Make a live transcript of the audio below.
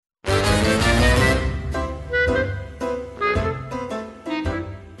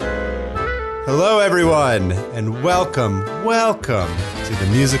Hello, everyone, and welcome to the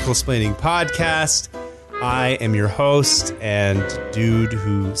Musical Splaining Podcast. I am your host and dude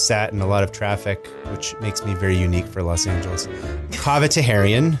who sat in a lot of traffic, which makes me very unique for Los Angeles, Kaveh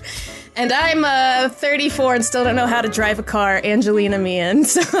Taherian. And I'm 34 and still don't know how to drive a car, Angelina Meehan.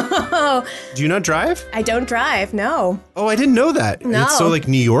 So Do you not drive? I don't drive, no. Oh, I didn't know that. No. It's so like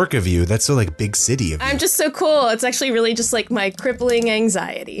New York of you. That's so like big city of you. I'm just so cool. It's actually really just like my crippling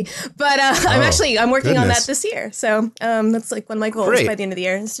anxiety. But I'm working on that this year. So that's like one of my goals by the end of the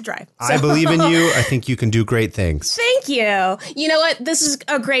year is to drive. So. I believe in you. I think you can do great things. Thank you. You know what? This is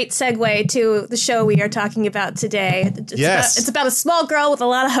a great segue to the show we are talking about today. It's about a small girl with a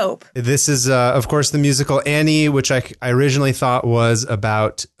lot of hope. This is, of course, the musical Annie, which I originally thought was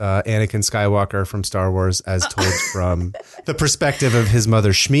about Anakin Skywalker from Star Wars as told from the perspective of his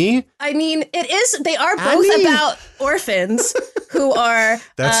mother, Shmi. I mean, it is. They are both about orphans who are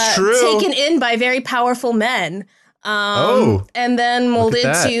taken in by very powerful men. And then molded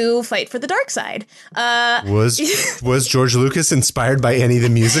to fight for the dark side. Was George Lucas inspired by Annie the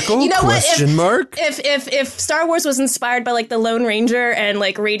musical? You know Question mark? If Star Wars was inspired by like the Lone Ranger and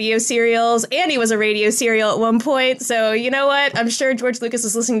like radio serials, Annie was a radio serial at one point. So you know what? I'm sure George Lucas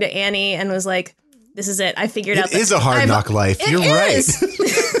was listening to Annie and was like, "This is it. I figured out." It is a hard knock life. You're right.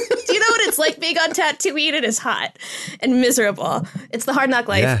 Do you know what it's like being on Tatooine? It is hot and miserable. It's the hard knock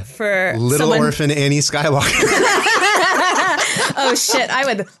life for little orphan Annie Skywalker. Oh shit! I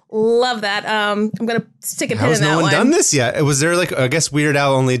would love that. I'm gonna stick a pin in that one. Has no one done this yet? Was there like I guess Weird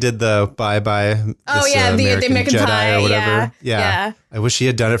Al only did the Bye Bye. The American Jedi Pie or whatever. Yeah. I wish he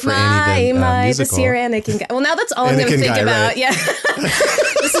had done it for Annie the musical. This year Anakin guy. Well, now that's all I'm gonna think about. Right? Yeah.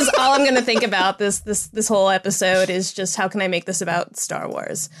 This is all I'm gonna think about. This whole episode is just how can I make this about Star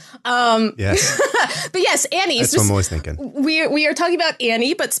Wars? Yes. But yes, Annie. That's what I'm always thinking. We are talking about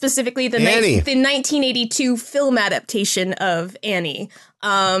Annie, but specifically the 1982 film adaptation of Annie.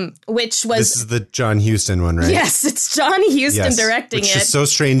 Which was... This is the John Huston one, right? Yes, it's John Huston directing it. Which is so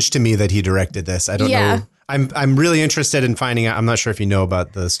strange to me that he directed this. I don't know. I'm really interested in finding out. I'm not sure if you know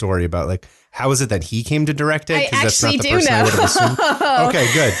about the story about like, how is it that he came to direct it? I actually do know. Okay,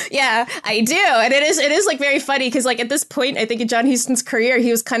 good. Yeah, I do. And it is like very funny because like at this point, I think in John Huston's career,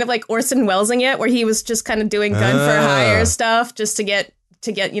 he was kind of like Orson Wellesing it, where he was just kind of doing gun for hire stuff just to get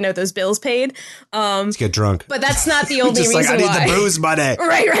those bills paid. To get drunk. But that's not the only reason why. I need the booze money.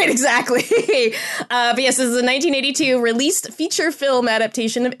 Right, exactly. But yes, this is a 1982 released feature film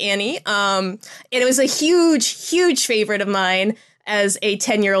adaptation of Annie. It was a huge favorite of mine as a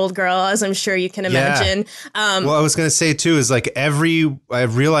 10-year-old girl, as I'm sure you can imagine. Well, I was going to say, too, is like I've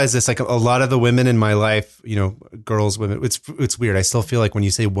realized this, like a lot of the women in my life, girls, women, it's weird. I still feel like when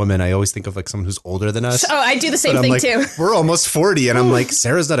you say woman, I always think of like someone who's older than us. Oh, I do the same thing, too. We're almost 40, and I'm like,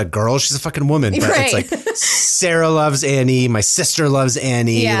 Sarah's not a girl. She's a fucking woman. But it's like, Sarah loves Annie. My sister loves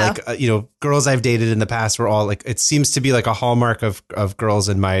Annie. Yeah. Like, girls I've dated in the past were all like, it seems to be like a hallmark of girls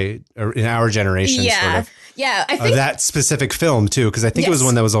in our generation, sort of. Yeah, I think that specific film too, because I think it was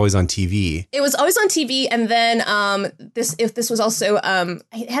one that was always on TV. It was always on TV, and then this was also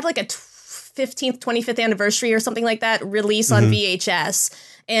it had like a 15th, 25th anniversary or something like that release on VHS,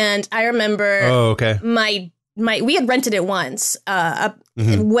 and I remember we had rented it once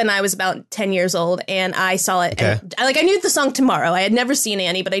when I was about 10 years old, and I saw it. Okay. And I knew the song Tomorrow. I had never seen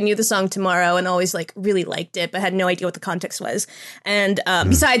Annie, but I knew the song Tomorrow and always like really liked it, but had no idea what the context was. And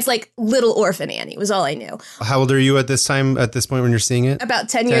besides like Little Orphan Annie was all I knew. How old are you at this point when you're seeing it? About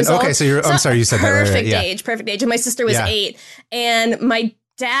 10 years old. Okay, so I'm sorry, you said that right. Perfect age. And my sister was 8, and my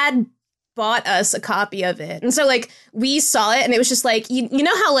dad bought us a copy of it. And so like we saw it, and it was just like, you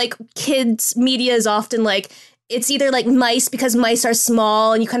know how like kids media is often like, it's either like mice because mice are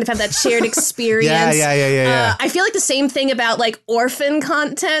small and you kind of have that shared experience. Yeah. I feel like the same thing about like orphan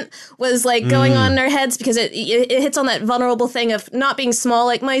content was like going on in our heads because it hits on that vulnerable thing of not being small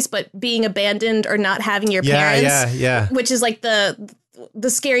like mice, but being abandoned or not having your parents. Yeah. Which is like the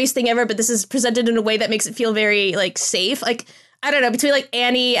scariest thing ever. But this is presented in a way that makes it feel very like safe. Like, I don't know, between like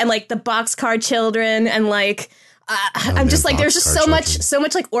Annie and like the Boxcar Children and like, I'm just like, there's just so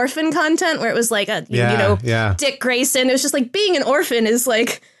much like orphan content where it was like, Dick Grayson. It was just like being an orphan is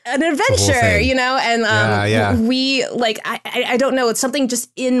like an adventure, and we like, I don't know. It's something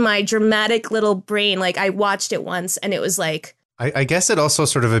just in my dramatic little brain. Like I watched it once and it was like, I guess it also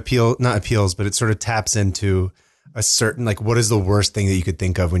sort of but it sort of taps into a certain, like, what is the worst thing that you could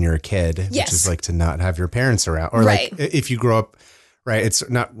think of when you're a kid, which is like to not have your parents around, or like if you grow up right? It's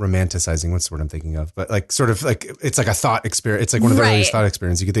not romanticizing. What's the word I'm thinking of? But like sort of like it's like a thought experience. It's like one of the earliest thought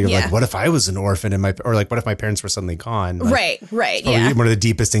experiences. You could think of like, what if I was an orphan and or like what if my parents were suddenly gone? Like, right. Yeah. One of the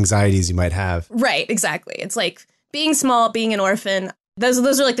deepest anxieties you might have. Right. Exactly. It's like being small, being an orphan.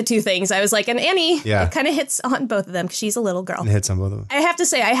 Those are like the two things. I was like, and Annie, it kind of hits on both of them because she's a little girl. It hits on both of them. I have to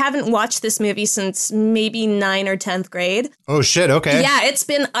say, I haven't watched this movie since maybe 9th or 10th grade. Oh, shit. Okay. Yeah, it's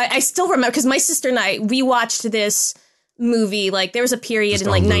been, I still remember because my sister and I, we watched this movie. Like there was a period just in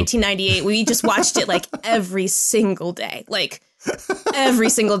like 1998. We just watched it like every single day. Like every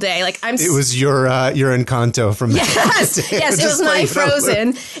single day. Like it was your Encanto from yes, it was my Frozen.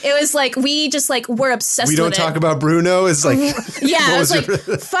 It was like we just like were obsessed with it. We don't talk about Bruno. It's like I was like,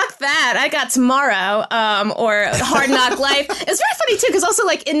 fuck that. I got Tomorrow or Hard Knock Life. It's very funny too because also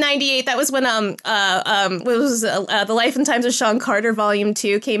like in '98 that was when what was The Life and Times of Sean Carter Volume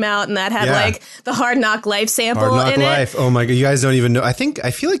 2 came out and that had like the Hard Knock Life sample Hard Knock in Life. it. Oh my god, you guys don't even know. I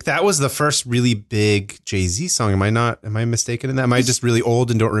feel like that was the first really big Jay-Z song. Am I mistaken? Am I just really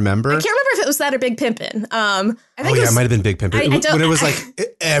old and don't remember? I can't remember if it was that or Big Pimpin'. I think it might have been Big Pimpin'. When it was like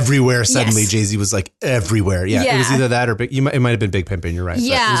everywhere suddenly, Jay-Z was like everywhere. Yeah, it was either that or Big. It might have been Big Pimpin'. You're right.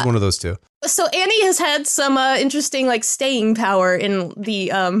 Yeah, it was one of those two. So Annie has had some interesting like staying power in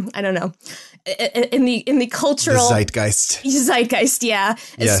the I don't know. In the cultural zeitgeist, yeah.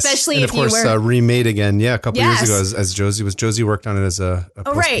 Yes. Especially and if of course, you were remade again, a couple years ago as Josie was. Josie worked on it as a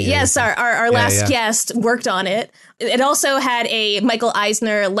right. Yes, our last guest worked on it. It also had a Michael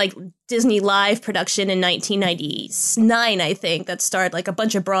Eisner like Disney Live production in 1999, I think, that starred like a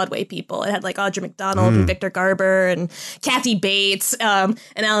bunch of Broadway people. It had like Audra McDonald and Victor Garber and Kathy Bates and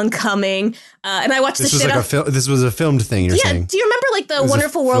Alan Cumming. And I watched this shit this was a filmed thing, you're saying? Do you remember like the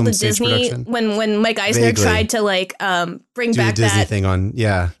Wonderful World of Disney when Mike Eisner tried to like bring back the Disney that thing on?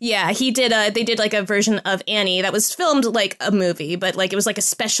 Yeah, he did. They did like a version of Annie that was filmed like a movie, but like it was like a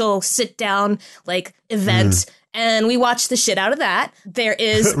special sit down like event. And we watched the shit out of that. There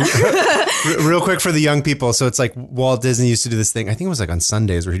is real quick for the young people. So it's like Walt Disney used to do this thing. I think it was like on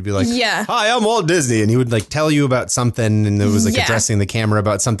Sundays where he'd be like, "Hi, I'm Walt Disney," and he would like tell you about something, and it was like addressing the camera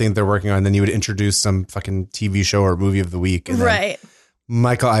about something that they're working on. And then he would introduce some fucking TV show or movie of the week. And right.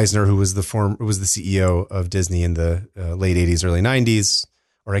 Michael Eisner, who was the CEO of Disney in the late 80s, early 90s.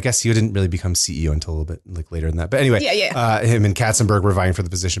 Or I guess he didn't really become CEO until a little bit like later than that. But anyway, him and Katzenberg were vying for the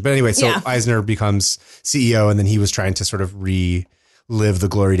position. But anyway, so Eisner becomes CEO, and then he was trying to sort of relive the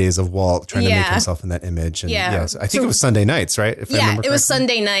glory days of Walt, trying to make himself in that image. And so I think it was Sunday nights, right? If I remember correctly. Was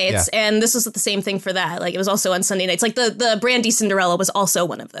Sunday nights. And this was the same thing for that. Like it was also on Sunday nights. Like the Brandy Cinderella was also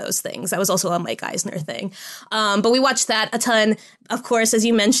one of those things. That was also a Mike Eisner thing. But we watched that a ton. Of course, as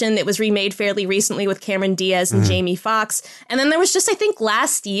you mentioned, it was remade fairly recently with Cameron Diaz and Jamie Foxx. And then there was just, I think,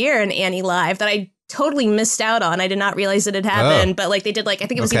 last year an Annie Live that I totally missed out on. I did not realize it had happened, but like they did like, I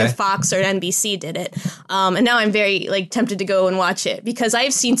think it was either Fox or NBC did it. And now I'm very like tempted to go and watch it because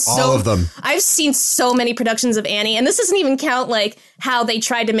I've seen all of them. I've seen so many productions of Annie, and this doesn't even count like how they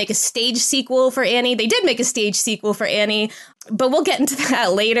tried to make a stage sequel for Annie. They did make a stage sequel for Annie, but we'll get into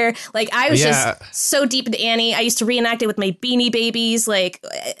that later. Like I was just so deep into Annie. I used to reenact it with my Beanie Babies, like,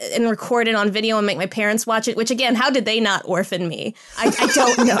 and record it on video and make my parents watch it, which again, how did they not orphan me? I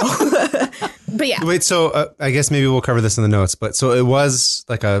don't know. But yeah. Wait, so I guess maybe we'll cover this in the notes, but so it was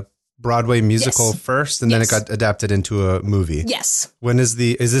like a Broadway musical first, and then it got adapted into a movie. Yes. When is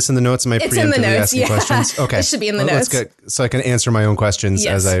this in the notes? Am I preemptively asking questions? Okay. It should be in the notes. Let's get, so I can answer my own questions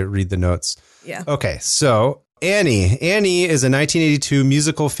as I read the notes. Yeah. Okay. So Annie. Annie is a 1982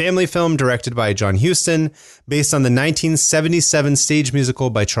 musical family film directed by John Huston, based on the 1977 stage musical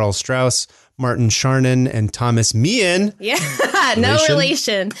by Charles Strauss, Martin Charnin, and Thomas Meehan. Yeah, no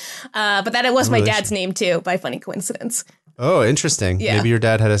relation. But that it was my dad's name too, by funny coincidence. Oh, interesting. Yeah. Maybe your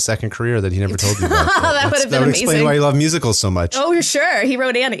dad had a second career that he never told you about. That would have been amazing. That would explain why you love musicals so much. Oh, sure. He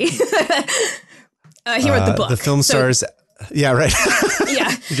wrote Annie. He wrote the book. The film stars... Yeah, right.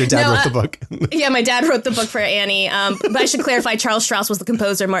 Yeah. Your dad wrote the book. Yeah, my dad wrote the book for Annie. But I should clarify, Charles Strauss was the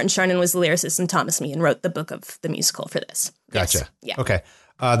composer, Martin Charnin was the lyricist, and Thomas Meehan wrote the book of the musical for this. Gotcha. Yes. Yeah. Okay.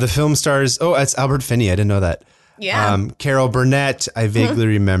 The film stars... Oh, it's Albert Finney. I didn't know that. Yeah. Carol Burnett. I vaguely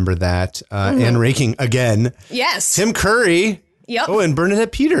remember that. Anne Raking again. Yes. Tim Curry. Yep. Oh, and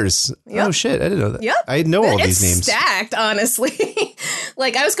Bernadette Peters. Yep. Oh, shit. I didn't know that. Yep. I know all these names. It's stacked, honestly.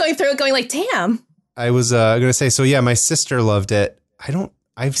 Like, I was going through it going like, damn. I was going to say, so yeah, my sister loved it.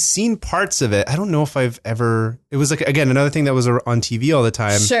 I've seen parts of it. I don't know if I've ever, it was like, again, another thing that was on TV all the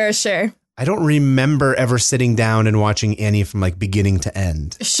time. Sure. I don't remember ever sitting down and watching Annie from like beginning to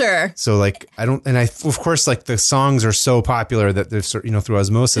end. Sure. So like of course like the songs are so popular that they're through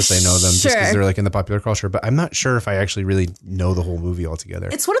osmosis I know them just because they're like in the popular culture. But I'm not sure if I actually really know the whole movie altogether.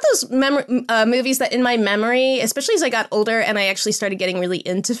 It's one of those movies that in my memory, especially as I got older and I actually started getting really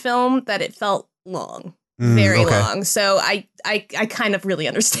into film, that it felt long, very long. So I kind of really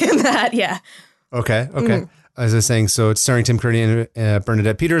understand that. Yeah. Okay. As I was saying, so it's starring Tim Curry and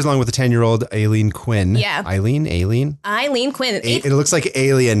Bernadette Peters, along with the 10-year-old Aileen Quinn. Yeah. Aileen Quinn. It looks like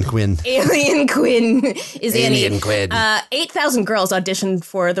Alien Quinn. Alien Quinn is Annie. Alien Quinn. 8,000 girls auditioned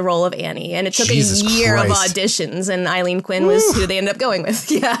for the role of Annie, and it took Jesus a year Christ. of auditions, and Aileen Quinn was who they ended up going with.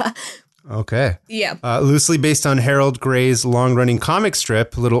 Yeah. Okay. Yeah. Loosely based on Harold Gray's long-running comic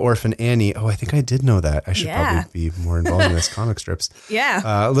strip, Little Orphan Annie. Oh, I think I did know that. I should probably be more involved in this comic strips.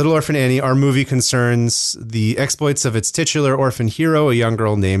 Yeah. Little Orphan Annie, our movie concerns the exploits of its titular orphan hero, a young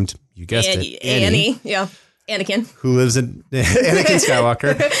girl named, you guessed it, Annie. Yeah. Anakin. Who lives in Anakin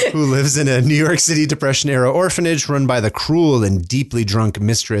Skywalker, who lives in a New York City Depression-era orphanage run by the cruel and deeply drunk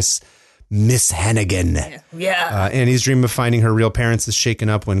mistress, Miss Hannigan. Yeah. Annie's dream of finding her real parents is shaken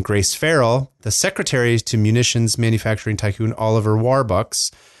up when Grace Farrell, the secretary to munitions manufacturing tycoon Oliver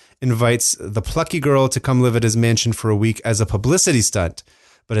Warbucks, invites the plucky girl to come live at his mansion for a week as a publicity stunt.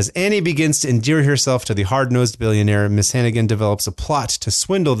 But as Annie begins to endear herself to the hard-nosed billionaire, Miss Hannigan develops a plot to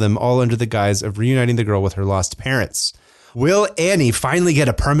swindle them all under the guise of reuniting the girl with her lost parents. Will Annie finally get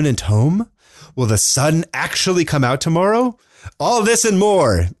a permanent home? Will the sun actually come out tomorrow? All this and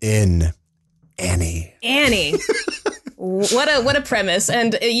more in Annie. What a premise.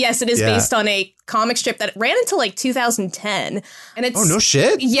 And yes, it is based on a comic strip that ran until like 2010. And it's no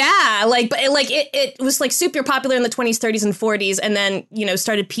shit. Yeah, it was like super popular in the 20s, 30s and 40s and then,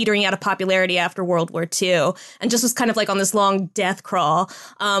 started petering out of popularity after World War II and just was kind of like on this long death crawl.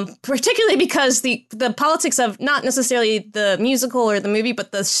 Particularly because the politics of not necessarily the musical or the movie,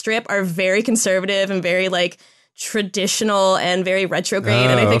 but the strip are very conservative and very like traditional and very retrograde.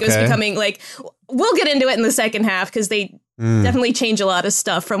 And I think it was becoming like, we'll get into it in the second half because they definitely change a lot of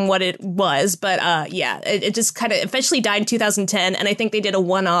stuff from what it was. But it just kind of eventually died in 2010. And I think they did a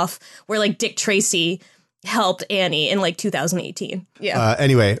one-off where like Dick Tracy helped Annie in like 2018. Yeah.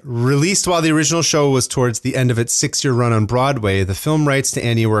 Anyway, released while the original show was towards the end of its 6-year run on Broadway, the film rights to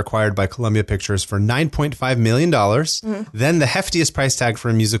Annie were acquired by Columbia Pictures for $9.5 million, then the heftiest price tag for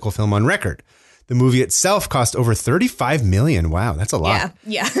a musical film on record. The movie itself cost over $35 million. Wow, that's a lot.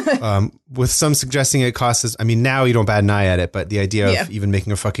 Yeah. With some suggesting it costs, now you don't bat an eye at it, but the idea of even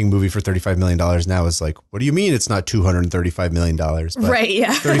making a fucking movie for $35 million now is like, what do you mean it's not $235 million? But right,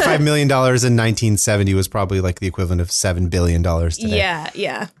 yeah. $35 million in 1970 was probably like the equivalent of $7 billion today.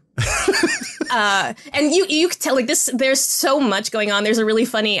 Yeah. And you could tell like this, there's so much going on. There's a really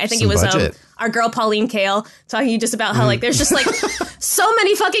funny, I think it was our girl Pauline Kael talking just about how like there's just like so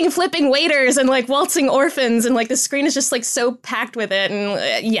many fucking flipping waiters and like waltzing orphans and like the screen is just like so packed with it.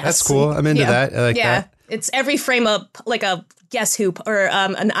 And yes. That's cool. I'm into that. I like that. It's every frame of like a Guess Who or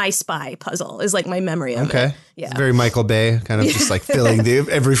an I Spy puzzle is like my memory of it. Yeah. It's very Michael Bay, kind of just like filling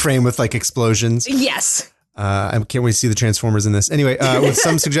every frame with like explosions. Yes. I can't wait to see the Transformers in this. Anyway, with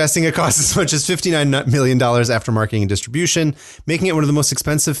some suggesting it cost as much as $59 million after marketing and distribution, making it one of the most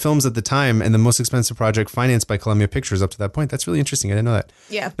expensive films at the time and the most expensive project financed by Columbia Pictures up to that point. That's really interesting. I didn't know that.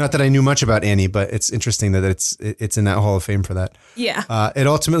 Yeah. Not that I knew much about Annie, but it's interesting that it's in that Hall of Fame for that. Yeah. It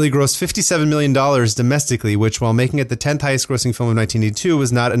ultimately grossed $57 million domestically, which while making it the 10th highest grossing film of 1982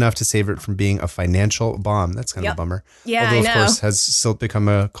 was not enough to save it from being a financial bomb. That's kind of a bummer. Yeah, Although, I know. of course, has still become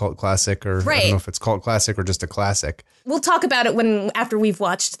a cult classic or I don't know if it's cult classic or just a classic. We'll talk about it after we've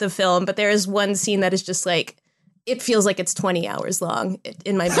watched the film, but there is one scene that is just like, it feels like it's 20 hours long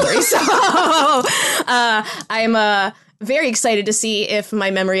in my memory. So I'm very excited to see if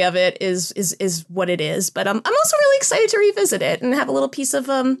my memory of it is what it is. But I'm also really excited to revisit it and have a little piece of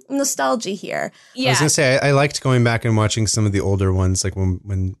nostalgia here. Yeah. I was going to say, I liked going back and watching some of the older ones, like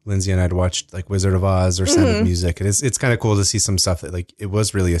when Lindsay and I had watched like Wizard of Oz or Sound of Music. It's kind of cool to see some stuff that like it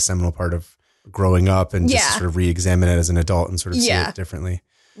was really a seminal part of growing up and just sort of re-examine it as an adult and sort of see it differently.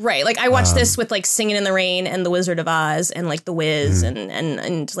 Right. Like I watched this with like Singing in the Rain and The Wizard of Oz and like The Wiz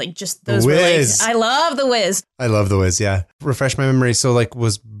and like just those were like, I love The Wiz. I love The Wiz. Yeah. Refresh my memory. So like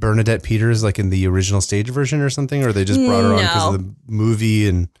was Bernadette Peters like in the original stage version or something, or they just brought her on because of the movie?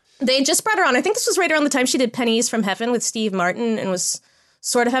 And they just brought her on. I think this was right around the time she did Pennies from Heaven with Steve Martin and was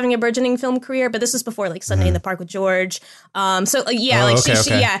sort of having a burgeoning film career, but this was before like Sunday in the Park with George. So like,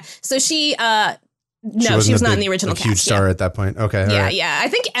 So she she was not in the original cast. Huge star at that point. Okay. Yeah. I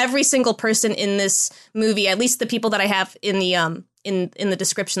think every single person in this movie, at least the people that I have in the in the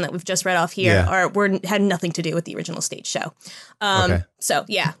description that we've just read off here had nothing to do with the original stage show. So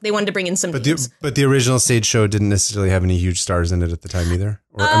yeah, they wanted to bring in some names. But the original stage show didn't necessarily have any huge stars in it at the time either.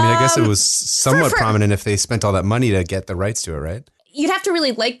 Or I mean, I guess it was somewhat prominent if they spent all that money to get the rights to it, right? You'd have to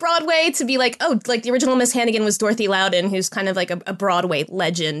really like Broadway to be like, oh, like the original Miss Hannigan was Dorothy Loudon, who's kind of like a Broadway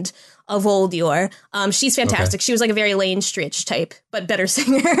legend of old yore. She's fantastic. Okay. She was like a very Lane Stritch type, but better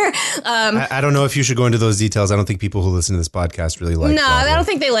singer. I don't know if you should go into those details. I don't think people who listen to this podcast really like Broadway. I don't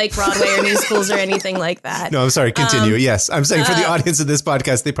think they like Broadway or musicals or anything like that. No, I'm sorry. Continue. Yes. I'm saying for the audience of this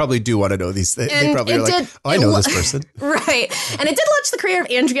podcast, they probably do want to know these things. They probably are like, I know this person. Right. And it did launch the career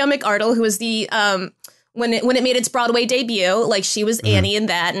of Andrea McArdle, who was the... When it made its Broadway debut, like she was Annie in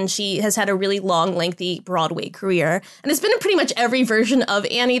that, and she has had a really long, lengthy Broadway career. And it's been in pretty much every version of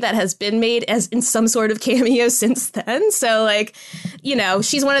Annie that has been made as in some sort of cameo since then. So like, you know,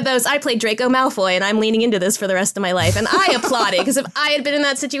 she's one of those, I played Draco Malfoy and I'm leaning into this for the rest of my life. And I applaud it, because if I had been in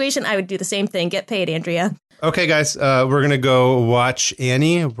that situation, I would do the same thing. Get paid, Andrea. Okay, guys, we're going to go watch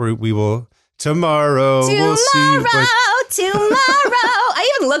Annie. We will tomorrow. We'll see you. Tomorrow. I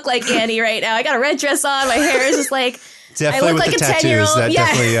even look like Annie right now. I got a red dress on. My hair is just like definitely I look with like the a tattoos. 10-year-old. That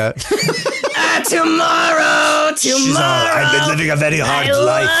Tomorrow. I've been living a very hard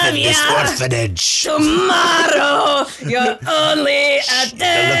life in this orphanage. Tomorrow, you're only a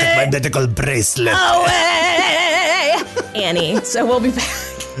day. Look at my medical bracelet. Away, Annie. So we'll be back.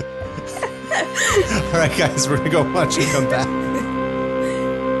 All right, guys, we're gonna go watch and come back.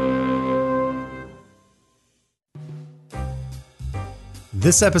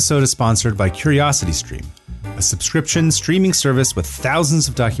 This episode is sponsored by CuriosityStream, a subscription streaming service with thousands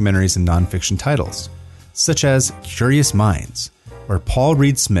of documentaries and nonfiction titles, such as Curious Minds, where Paul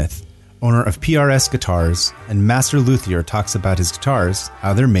Reed Smith, owner of PRS Guitars and master luthier, talks about his guitars,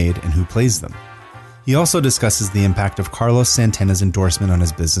 how they're made, and who plays them. He also discusses the impact of Carlos Santana's endorsement on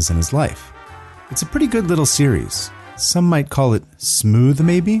his business and his life. It's a pretty good little series. Some might call it smooth,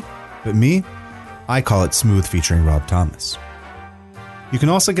 maybe, but me, I call it smooth featuring Rob Thomas. You can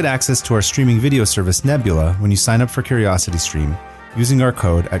also get access to our streaming video service Nebula when you sign up for CuriosityStream using our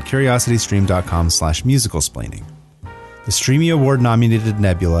code at curiositystream.com/musicalsplaining. The Streamy Award-nominated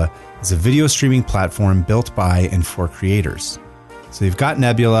Nebula is a video streaming platform built by and for creators. So you've got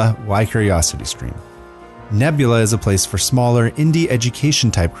Nebula, why CuriosityStream? Nebula is a place for smaller, indie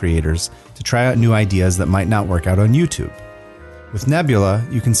education-type creators to try out new ideas that might not work out on YouTube. With Nebula,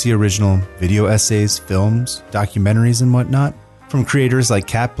 you can see original video essays, films, documentaries, and whatnot from creators like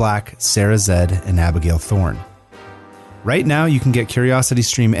Kat Black, Sarah Zed, and Abigail Thorne. Right now, you can get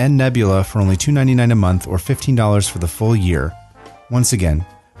CuriosityStream and Nebula for only $2.99 a month or $15 for the full year. Once again,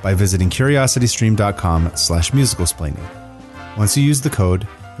 by visiting curiositystream.com/musicalsplaining. Once you use the code,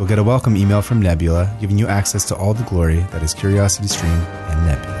 you'll get a welcome email from Nebula giving you access to all the glory that is CuriosityStream and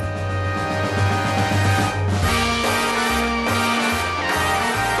Nebula.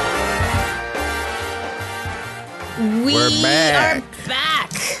 We're back.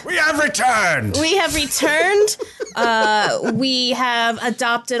 We have returned. We have returned. We have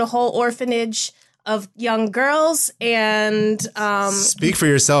adopted a whole orphanage of young girls, and speak for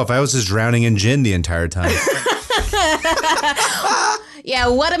yourself. I was just drowning in gin the entire time. Yeah,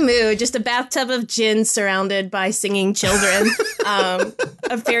 what a mood. Just a bathtub of gin surrounded by singing children.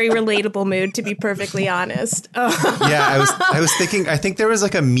 A very relatable mood, to be perfectly honest. Yeah, I was thinking, I think there was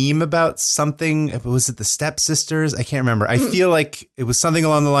like a meme about something. Was it the Stepsisters? I can't remember. I feel like it was something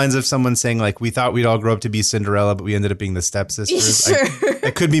along the lines of someone saying like, we thought we'd all grow up to be Cinderella, but we ended up being the Stepsisters. Sure.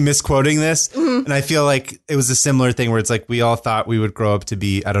 I could be misquoting this. Mm-hmm. And I feel like it was a similar thing where it's like, we all thought we would grow up to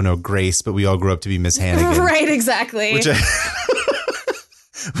be, I don't know, Grace, but we all grew up to be Miss Hannigan. Right, exactly.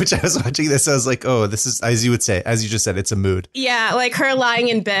 Which I was watching this, I was like, oh, this is, as you would say, as you just said, it's a mood. Yeah, like her lying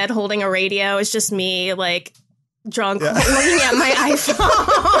in bed holding a radio is just me, like, drunk, looking at my iPhone.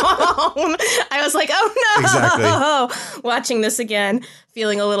 I was like, oh no, exactly. Watching this again,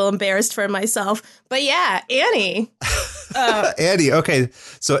 feeling a little embarrassed for myself. But yeah, Annie. Annie, okay.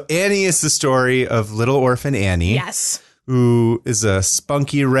 So Annie is the story of little orphan Annie. Yes. Who is a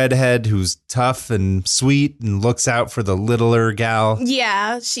spunky redhead who's tough and sweet and looks out for the littler gal.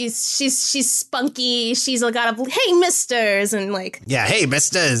 Yeah, she's spunky. She's got a hey misters and like yeah, hey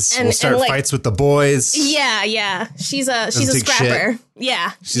misters. And we'll start like, fights with the boys. Yeah. She's a scrapper. Shit.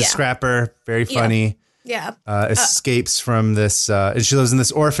 Yeah, she's a scrapper. Very funny. Yeah. Escapes from this. And she lives in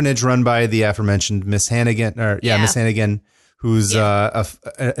this orphanage run by the aforementioned Miss Hannigan. Miss Hannigan, who's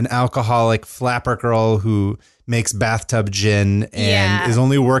an alcoholic flapper girl who makes bathtub gin and is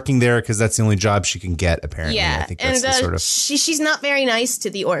only working there because that's the only job she can get, apparently. Yeah, I think that's and the sort of... she's not very nice to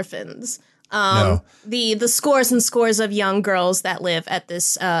the orphans. The scores and scores of young girls that live at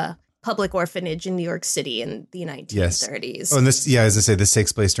this public orphanage in New York City in the 1930s. Yes. Oh, and this, as I say, this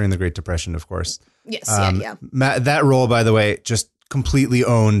takes place during the Great Depression, of course. Yes, That role, by the way, just completely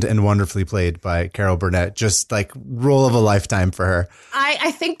owned and wonderfully played by Carol Burnett. Just like role of a lifetime for her.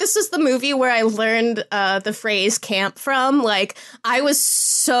 I think this is the movie where I learned the phrase camp from. Like, I was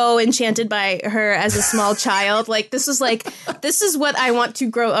so enchanted by her as a small child. Like, this is what I want to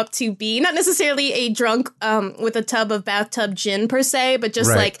grow up to be. Not necessarily a drunk with a tub of bathtub gin per se, but just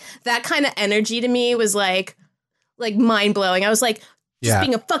like that kind of energy to me was like mind blowing. I was like, just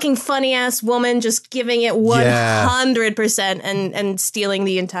being a fucking funny ass woman, just giving it 100% and stealing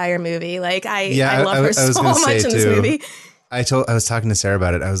the entire movie. Like I love her so much in this movie. I was talking to Sarah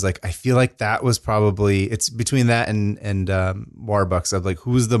about it. I was like, I feel like that was probably, it's between that and Warbucks of like,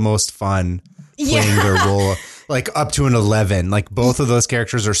 who's the most fun playing their role, like up to an 11. Like both of those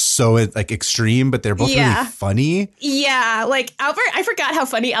characters are so like extreme, but they're both really funny. Yeah, like Albert, I forgot how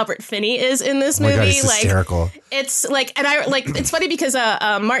funny Albert Finney is in this movie. God, it's hysterical. It's like, and I like, it's funny because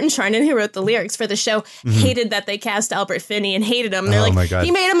Martin Charnin, who wrote the lyrics for the show, hated that they cast Albert Finney and hated him. They're like,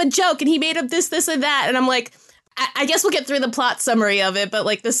 he made him a joke and he made him this, and that. And I'm like, I guess we'll get through the plot summary of it, but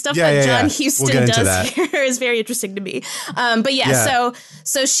like the stuff that John Huston does here is very interesting to me.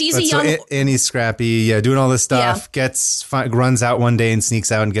 So she's a young Annie's scrappy, doing all this stuff. Runs out one day and sneaks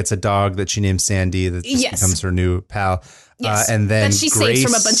out and gets a dog that she names Sandy that just becomes her new pal. Yes. And then that she saves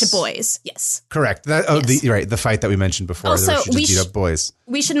from a bunch of boys. Yes. Correct. The fight that we mentioned before. Also, we beat up boys.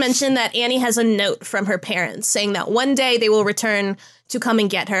 We should mention that Annie has a note from her parents saying that one day they will return to come and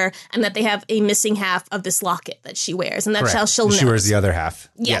get her, and that they have a missing half of this locket that she wears, and that's how she'll know. She wears the other half.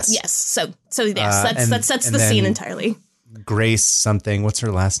 Yes. So yes, that sets the scene entirely. Grace something. What's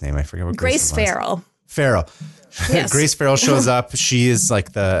her last name? I forget what Grace Farrell. Yes. Grace Farrell shows up. She is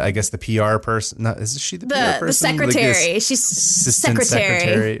like the PR person. No, is she the PR person? The secretary. She's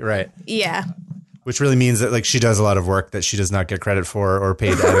secretary. Right. Yeah. Which really means that like she does a lot of work that she does not get credit for or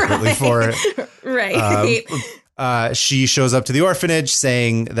paid adequately for. Right. She shows up to the orphanage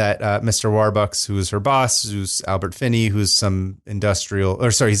saying that Mr. Warbucks, who's her boss, who's Albert Finney, who's some he's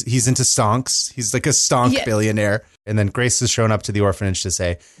into stonks. He's like a stonk billionaire. And then Grace has shown up to the orphanage to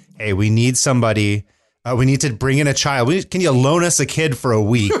say, hey, we need somebody. We need to bring in a child. Can you loan us a kid for a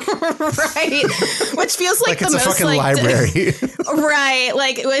week? Right. Which feels like the it's most a fucking library. Right.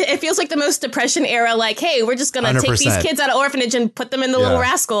 Like it feels like the most Depression era. Like, hey, we're just going to take these kids out of orphanage and put them in the Little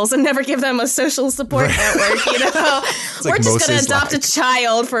Rascals and never give them a social support network. You know, we're just going to adopt a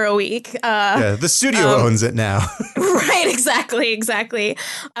child for a week. The studio owns it now. Right. Exactly.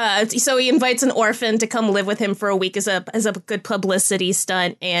 So he invites an orphan to come live with him for a week as a good publicity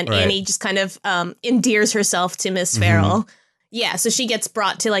stunt. And Annie just kind of endears herself to Miss Farrell. Yeah, so she gets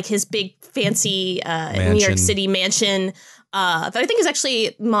brought to like his big fancy New York City mansion that I think is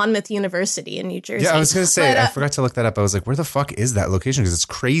actually Monmouth University in New Jersey. Yeah, I was going to say, I forgot to look that up. I was like, where the fuck is that location? Because it's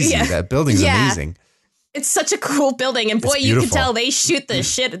crazy. That building's amazing. It's such a cool building. And boy, you can tell they shoot the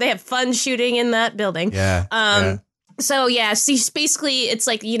shit. They have fun shooting in that building. Yeah. So, she's basically, it's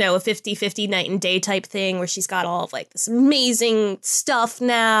like, a 50-50 night and day type thing where she's got all of like this amazing stuff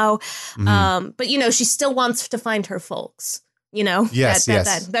now. But, she still wants to find her folks,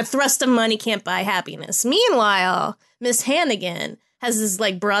 that thrust of money can't buy happiness. Meanwhile, Miss Hannigan has this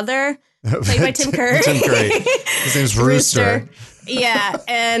like brother played by Tim Curry. His name's Rooster. Yeah,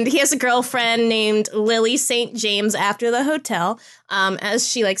 and he has a girlfriend named Lily St. James after the hotel, as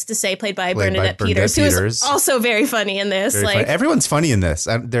she likes to say, played by Bernadette Peters, who is also very funny in this. Funny. Everyone's funny in this.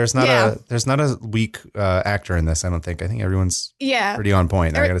 There's not a weak actor in this. I don't think. I think everyone's pretty on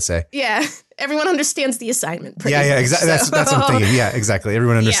point. I gotta say. Yeah, everyone understands the assignment. Exactly. That's what I'm thinking. Yeah, exactly.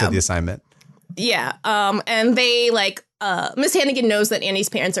 Everyone understood the assignment. Yeah, and they like. Miss Hannigan knows that Annie's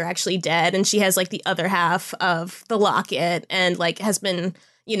parents are actually dead, and she has like the other half of the locket and like has been,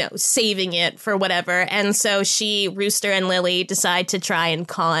 saving it for whatever. And so Rooster and Lily decide to try and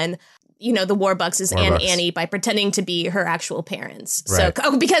con, the Warbucks and Annie by pretending to be her actual parents. Right.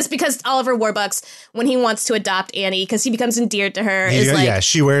 So because Oliver Warbucks, when he wants to adopt Annie, because he becomes endeared to her,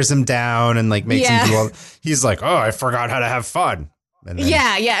 she wears him down and like makes him do all. He's like, oh, I forgot how to have fun. And then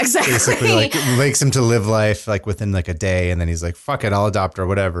exactly. Basically, like, makes him to live life like within like a day, and then he's like, "Fuck it, I'll adopt her,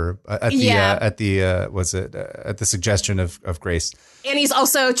 whatever." At the suggestion of Grace. And he's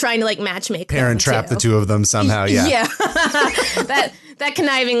also trying to like matchmake, parent trap the two of them somehow. Yeah. that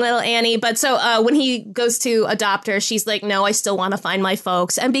conniving little Annie. But so when he goes to adopt her, she's like, "No, I still want to find my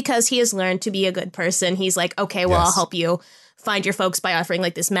folks." And because he has learned to be a good person, he's like, "Okay, well, I'll help you find your folks by offering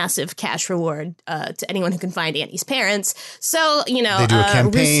like this massive cash reward to anyone who can find Annie's parents. So, you know, they do a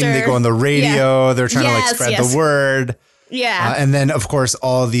campaign, Rooster, they go on the radio, they're trying to like spread the word. Yeah. And then, of course,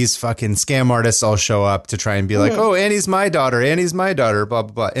 all these fucking scam artists all show up to try and be like, oh, Annie's my daughter, blah, blah,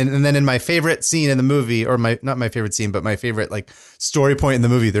 blah. And then in my favorite scene in the movie, or not my favorite scene, but my favorite like story point in the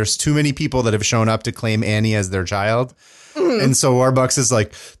movie, there's too many people that have shown up to claim Annie as their child. And so Warbucks is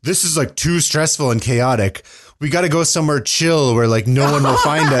like, this is like too stressful and chaotic. We got to go somewhere chill where like no one will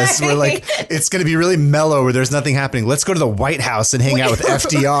find us. We're like, it's going to be really mellow where there's nothing happening. Let's go to the White House and hang out with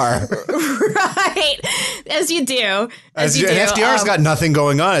FDR. Right. As you do. And FDR's got nothing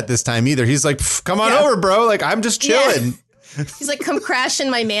going on at this time either. He's like, come on over, bro. Like, I'm just chilling. Yeah. He's like, come crash in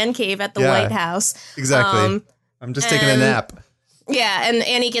my man cave at the White House. Exactly. I'm just taking a nap. Yeah, and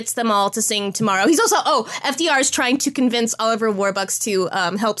Annie gets them all to sing Tomorrow. He's also, FDR is trying to convince Oliver Warbucks to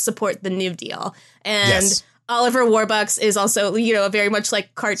help support the New Deal. And Oliver Warbucks is also, you know, a very much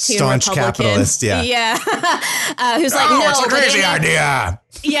like cartoon staunch Republican. Capitalist, Yeah. Who's like, no, it's a crazy idea.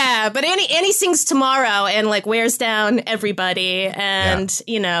 Yeah, but Annie sings Tomorrow and like wears down everybody. And,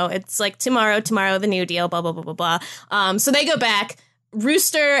 you know, it's like tomorrow, the New Deal, blah, blah, blah, blah, blah. So they go back.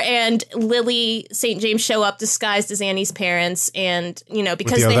 Rooster and Lily St. James show up disguised as Annie's parents, and you know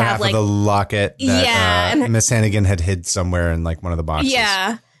because with the they other have half like of the locket that Miss Hannigan had hid somewhere in like one of the boxes.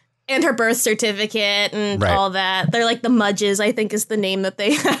 Yeah, and her birth certificate and all that. They're like the Mudges, I think, is the name that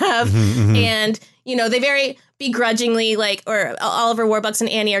they have, and you know they very begrudgingly like, or Oliver Warbucks and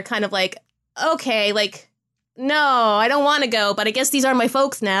Annie are kind of like, okay, like. No, I don't want to go, but I guess these are my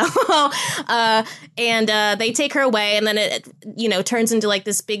folks now. And they take her away, and then it, you know, turns into like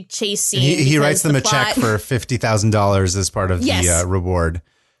this big chase scene. He writes them a check for $50,000 as part of the reward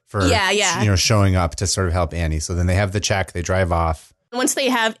for you know showing up to sort of help Annie. So then they have the check, they drive off. Once they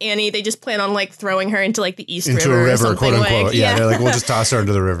have Annie, they just plan on like throwing her into like the East into River a river, or something, quote unquote. Like, They're like, we'll just toss her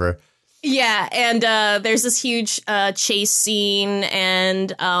into the river. Yeah, and there's this huge chase scene,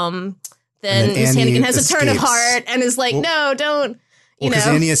 and then Miss Hannigan has a turn of heart and is like, no, don't, you know. Because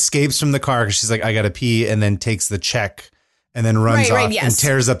Annie escapes from the car because she's like, I got to pee, and then takes the check and then runs off and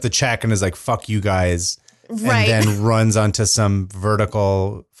tears up the check and is like, fuck you guys. Right. And then runs onto some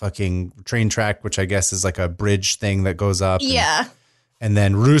vertical fucking train track, which I guess is like a bridge thing that goes up. Yeah. And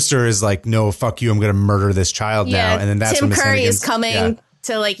then Rooster is like, no, fuck you. I'm going to murder this child now. And then that's Tim when Miss Curry Hannigan's is coming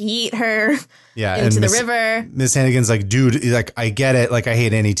to like yeet her into the river. Miss Hannigan's like, dude, like, I get it. Like, I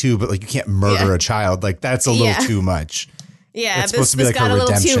hate Annie too, but like, you can't murder a child. Like, that's a little too much. Yeah. It's supposed to be like got a little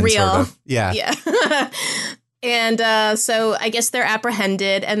redemption, too real. sort of. Yeah. Yeah. And so I guess they're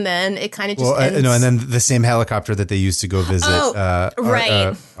apprehended, and then it kind of just ends. No, and then the same helicopter that they used to go visit.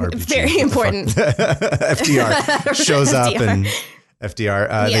 Right. RBG, very important. FDR shows up and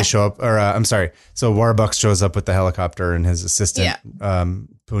FDR, they show up, or I'm sorry. So Warbucks shows up with the helicopter and his assistant,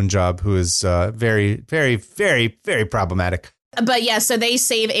 Punjab, who is very, very, very, very problematic. But yeah, so they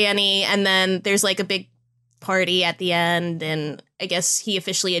save Annie, and then there's like a big party at the end, and I guess he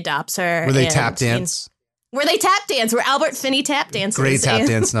officially adopts her. Where they tap dance. Where Albert Finney tap dances. Great tap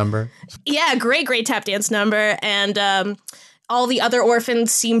dance number. Yeah, great tap dance number. And all the other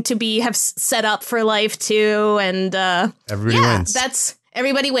orphans seem to have set up for life too. And everybody wins.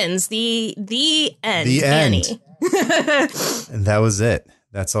 Everybody wins. The end. The end. Annie. And that was it.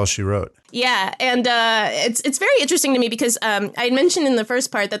 That's all she wrote. Yeah, and it's very interesting to me because I mentioned in the first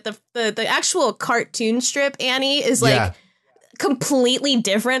part that the actual cartoon strip Annie is like completely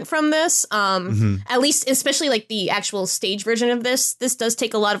different from this. At least, especially like the actual stage version of this. This does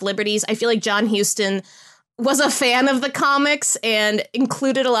take a lot of liberties. I feel like John Huston was a fan of the comics and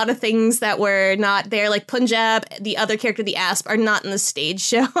included a lot of things that were not there. Like Punjab, the other character, the Asp, are not in the sage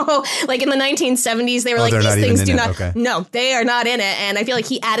show. Like in the 1970s, they were like, these things do not. Okay. No, they are not in it. And I feel like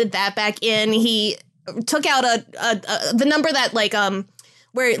he added that back in. He took out the number that like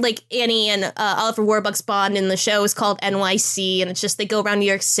where like Annie and Oliver Warbucks bond in the show is called NYC, and it's just they go around New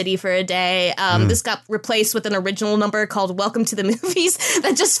York City for a day. This got replaced with an original number called Welcome to the Movies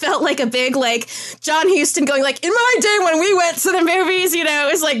that just felt like a big like John Huston going like, in my day when we went to the movies, you know,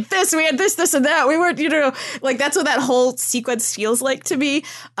 it was like this, we had this and that, we weren't, you know, like that's what that whole sequence feels like to me.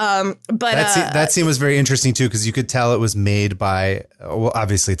 But that scene was very interesting too, because you could tell it was made by, well,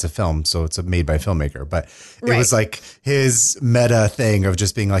 obviously it's a film, so it's made by a filmmaker, but it was like his meta thing of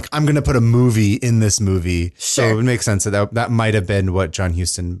just being like, I'm going to put a movie in this movie. Sure. So it would make sense that might have been what John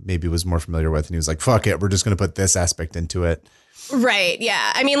Huston maybe was more familiar with. And he was like, fuck it, we're just going to put this aspect into it. Right.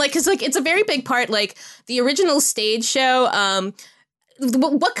 Yeah. I mean, like, cause like it's a very big part, like the original stage show,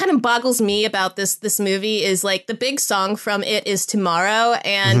 what kind of boggles me about this movie is like the big song from it is Tomorrow,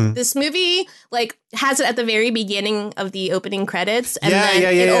 and this movie like has it at the very beginning of the opening credits, and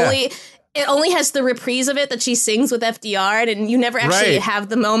it only has the reprise of it that she sings with FDR, and you never actually have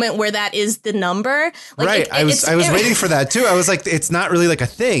the moment where that is the number. Like, I was waiting for that too. I was like, it's not really like a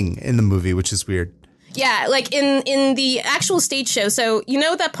thing in the movie, which is weird. Yeah, like in the actual stage show. So you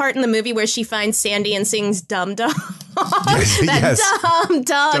know that part in the movie where she finds Sandy and sings "Dum Dum," Dum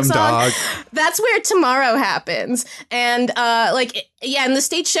Dog song. That's where Tomorrow happens, and in the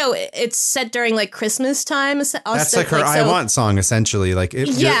stage show, it's set during like Christmas time. That's like her "I Want" song, essentially. Like,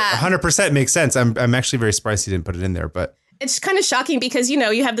 100% makes sense. I'm actually very surprised he didn't put it in there, but. It's kind of shocking because, you know,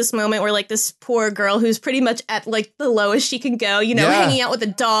 you have this moment where like this poor girl who's pretty much at like the lowest she can go, you know, hanging out with a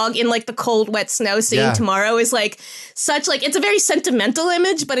dog in like the cold, wet snow, singing Tomorrow is like such like it's a very sentimental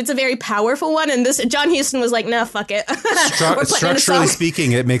image, but it's a very powerful one. And John Huston was like, nah, fuck it. Structurally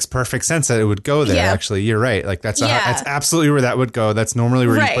speaking, it makes perfect sense that it would go there. Yeah. Actually, you're right. Like that's absolutely where that would go. That's normally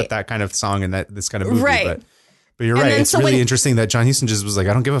where you put that kind of song in this kind of movie. Right. But you're right. It's really interesting that John Huston just was like,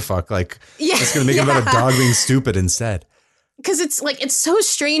 I don't give a fuck. Like, it's going to make it about a dog being stupid instead. Because it's so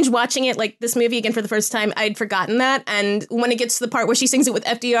strange watching it, like this movie again for the first time. I'd forgotten that. And when it gets to the part where she sings it with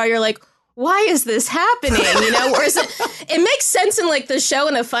FDR, you're like, why is this happening? You know, whereas it makes sense in like the show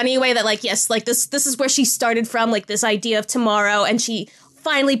in a funny way that like, yes, like this is where she started from, like this idea of tomorrow. And she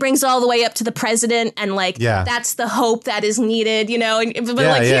finally brings it all the way up to the president. And like, that's the hope that is needed, you know,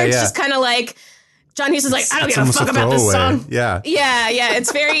 it's just kind of like John Huston's like, I don't give a fuck about this song. Yeah.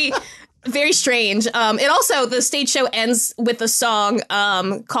 It's very... very strange. It also, the stage show ends with a song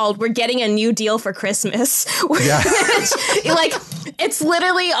called We're Getting a New Deal for Christmas. Yeah. Like, it's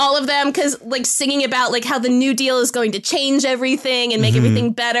literally all of them because like singing about like how the New Deal is going to change everything and make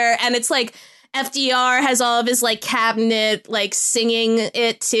everything better. And it's like FDR has all of his like cabinet like singing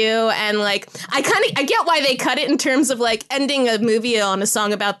it too. And like, I get why they cut it in terms of like ending a movie on a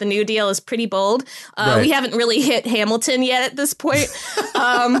song about the New Deal is pretty bold. We haven't really hit Hamilton yet at this point.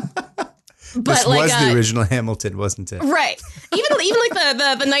 But this was the original Hamilton, wasn't it? Right. Even like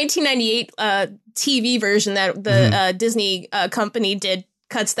the 1998 TV version that the Disney company did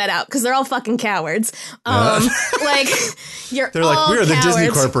cuts that out because they're all fucking cowards. Like they're like, we're the Disney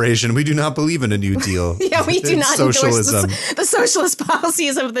Corporation. We do not believe in a New Deal. Yeah, we do not socialism. endorse the socialist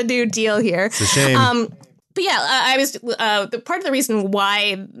policies of the New Deal here. It's a shame. But yeah, I was the part of the reason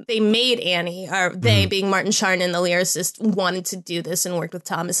why they made Annie, or they being Martin Charnin, the lyricist, wanted to do this and worked with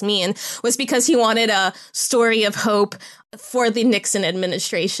Thomas Meehan was because he wanted a story of hope for the Nixon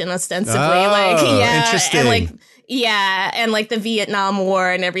administration, ostensibly. Interesting. And like the Vietnam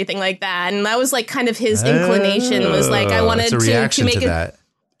War and everything like that, and that was like kind of his inclination was like I wanted to make it. That.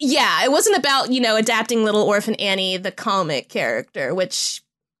 Yeah, it wasn't about, you know, adapting Little Orphan Annie, the comic character, which,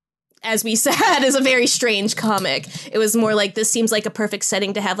 as we said, is a very strange comic. It was more like this seems like a perfect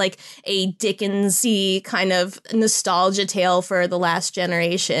setting to have like a Dickens-y kind of nostalgia tale for the last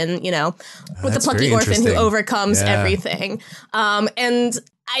generation, you know, with the plucky orphan who overcomes everything. And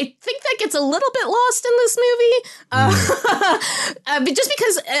I think that gets a little bit lost in this movie, just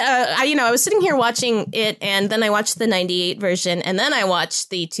because I was sitting here watching it, and then I watched the '98 version, and then I watched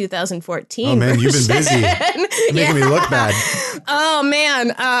the 2014. Oh man, you've been busy. You're making me look bad. Oh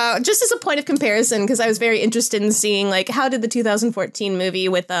man, just as a point of comparison, because I was very interested in seeing like how did the 2014 movie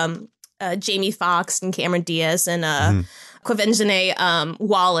with Jamie Foxx and Cameron Diaz and Quvenzhané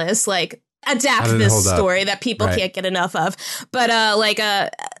Wallis like adapt this story that people can't get enough of. But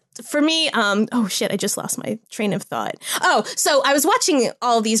for me, oh shit, I just lost my train of thought. Oh, so I was watching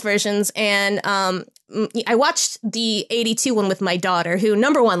all these versions, and I watched the 82 one with my daughter, who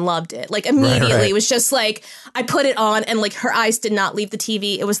number one loved it. Like immediately it was just like, I put it on and like her eyes did not leave the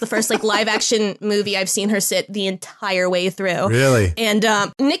TV. It was the first like live action movie I've seen her sit the entire way through. Really? And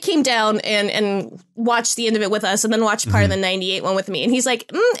Nick came down and watched the end of it with us, and then watched part of the 98 one with me. And he's like,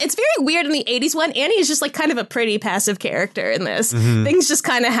 it's very weird in the 80s one. Annie is just like kind of a pretty passive character in this. Things just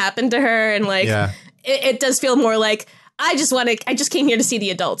kind of happen to her, and like it does feel more like I just came here to see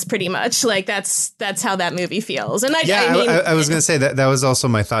the adults, pretty much. Like that's how that movie feels. And I was gonna say that was also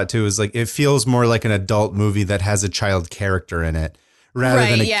my thought too. Is like it feels more like an adult movie that has a child character in it rather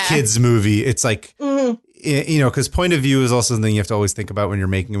than a kid's movie. It's like you know, because point of view is also something you have to always think about when you're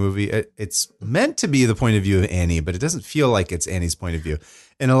making a movie. It's meant to be the point of view of Annie, but it doesn't feel like it's Annie's point of view.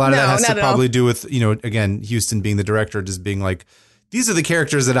 And a lot of that has to probably do with, you know, again, Huston being the director, just being like, these are the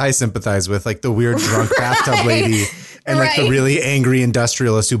characters that I sympathize with, like the weird drunk bathtub lady and like the really angry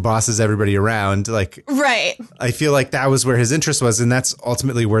industrialist who bosses everybody around. Like, right. I feel like that was where his interest was. And that's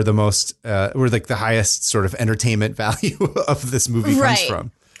ultimately where the most, where like the highest sort of entertainment value of this movie comes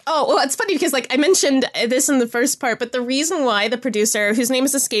from. Oh, well, it's funny because, like, I mentioned this in the first part, but the reason why the producer, whose name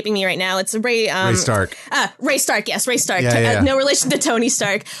is escaping me right now, it's Ray Stark. Ray Stark, yes, Ray Stark. Yeah. No relation to Tony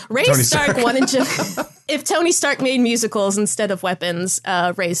Stark. Tony Stark wanted to... If Tony Stark made musicals instead of weapons,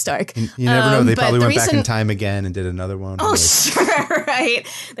 Ray Stark. You never know. They probably went back in time again and did another one. Oh, sure, right.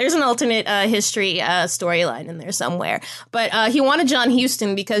 There's an alternate history storyline in there somewhere. But he wanted John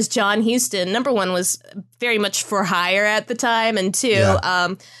Huston because John Huston, number one, was very much for hire at the time, and two,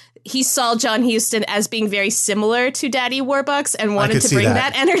 he saw John Huston as being very similar to Daddy Warbucks and wanted to bring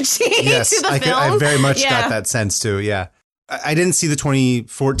that energy to the film. I very much got that sense too. Yeah, I didn't see the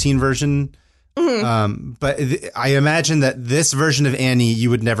 2014 version, but I imagine that this version of Annie you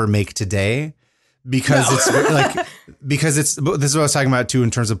would never make today because it's like this is what I was talking about too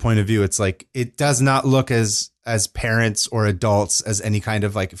in terms of point of view. It's like it does not look as parents or adults as any kind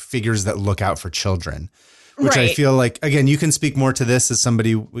of like figures that look out for children. Which I feel like, again, you can speak more to this as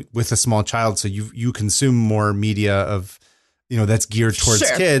somebody with a small child. So you consume more media of, that's geared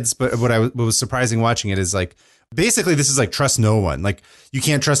towards kids. But what was surprising watching it is like, basically this is like trust no one. Like you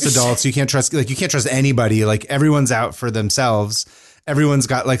can't trust adults. You can't trust anybody. Like everyone's out for themselves. Everyone's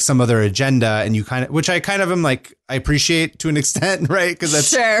got like some other agenda, and which I kind of am like, I appreciate to an extent, right? Because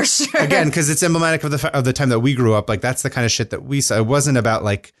that's again, because it's emblematic of the time that we grew up. Like that's the kind of shit that we saw. It wasn't about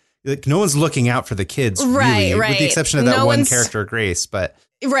like no one's looking out for the kids, really, with the exception of that one character, Grace. But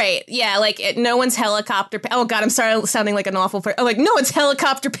right, yeah, like no one's helicopter. Oh God, I'm sorry, sounding like an awful. Like no one's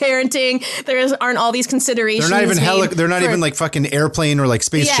helicopter parenting. Aren't all these considerations. They're not even They're not even like fucking airplane or like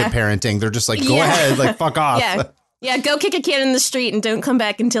spaceship parenting. They're just like go ahead, like fuck off. Yeah. Yeah, go kick a kid in the street and don't come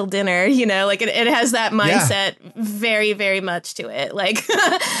back until dinner. Like it has that mindset very, very much to it. Like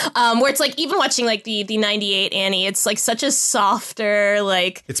where it's like even watching like the 98 Annie, it's like such a softer,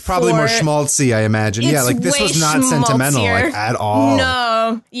 like it's probably more schmaltzy, I imagine. Yeah, like this was not sentimental like at all.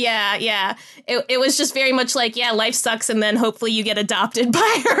 No. Yeah. It was just very much like, life sucks and then hopefully you get adopted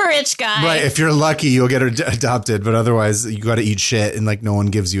by a rich guy. Right. If you're lucky, you'll get adopted, but otherwise you got to eat shit and like no one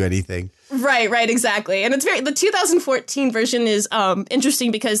gives you anything. Right, exactly. And the 2014 version is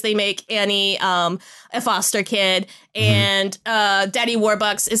interesting because they make Annie a foster kid, and Daddy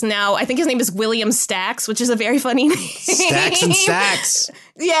Warbucks is now, I think his name is William Stacks, which is a very funny name. Stacks and Stacks.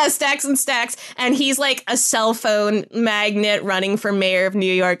 Yeah, Stacks and Stacks. And he's like a cell phone magnate running for mayor of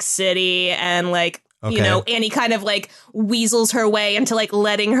New York City, and like, Annie kind of like weasels her way into like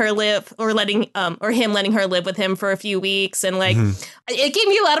letting her live or letting her live with him for a few weeks. And like, it gave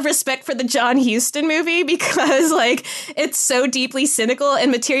me a lot of respect for the John Huston movie because like it's so deeply cynical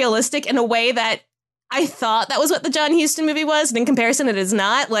and materialistic in a way that I thought that was what the John Huston movie was. And in comparison, it is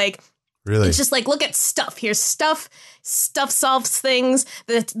not. Like, really, it's just like, look at stuff. Here's stuff. Stuff solves things.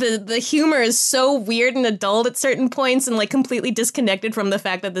 The humor is so weird and adult at certain points and like completely disconnected from the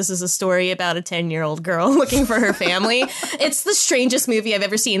fact that this is a story about a 10-year-old girl looking for her family. It's the strangest movie I've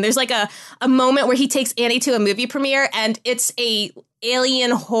ever seen. There's like a moment where he takes Annie to a movie premiere, and it's a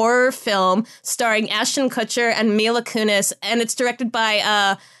alien horror film starring Ashton Kutcher and Mila Kunis, and it's directed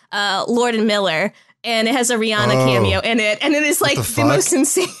by Lord and Miller. And it has a Rihanna cameo in it. And it is like the most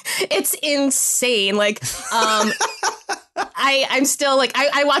insane. It's insane. Like, I'm still like,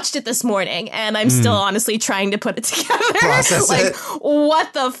 I watched it this morning and I'm still honestly trying to put it together. Process like,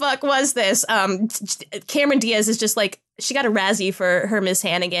 what the fuck was this? Cameron Diaz is just like, she got a Razzie for her Miss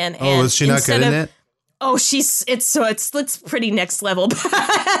Hannigan. Oh, was she not good in it? Oh, it's pretty next level bad.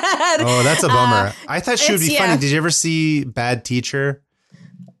 Oh, that's a bummer. I thought she would be funny. Did you ever see Bad Teacher?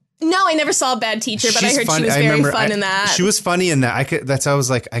 No, I never saw Bad Teacher, but I heard she was very fun in that. She was funny in that.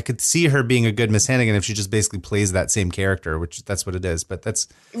 I could see her being a good Miss Hannigan if she just basically plays that same character, which that's what it is. But that's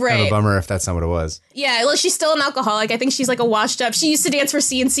kind of a bummer if that's not what it was. Yeah, well, she's still an alcoholic. I think she's like a washed up. She used to dance for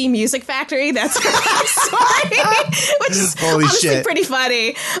CNC Music Factory. That's her backstory, which is honestly pretty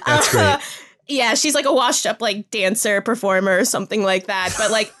funny. That's great. Yeah, she's like a washed up like dancer, performer, or something like that.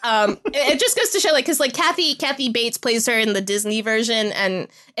 But like, it just goes to show like, because like Kathy Bates plays her in the Disney version, and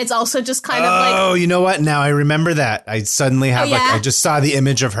it's also just kind of like. Oh, you know what? Now I remember that. I suddenly have I just saw the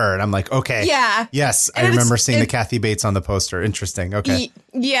image of her, and I'm like, okay, yes, I remember seeing the Kathy Bates on the poster. Interesting. Okay.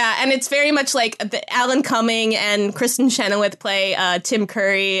 Yeah, and it's very much like Alan Cumming and Kristen Chenoweth play Tim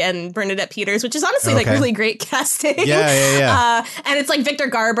Curry and Bernadette Peters, which is honestly like really great casting. Yeah. And it's like Victor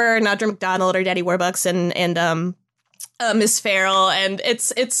Garber and Audra McDonald or Daddy Warbucks and Miss Farrell, and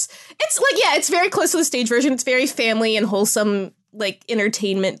it's like it's very close to the stage version. It's very family and wholesome like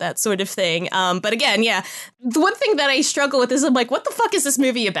entertainment, that sort of thing. But again, yeah, the one thing that I struggle with is I'm like, what the fuck is this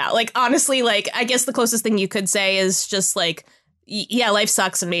movie about? Like, honestly, like, I guess the closest thing you could say is just like, yeah, life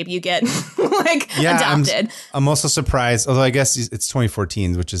sucks and maybe you get like adopted. I'm also surprised, although I guess it's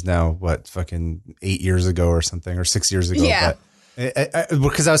 2014, which is now what, fucking 8 years ago or something, or 6 years ago. Yeah. But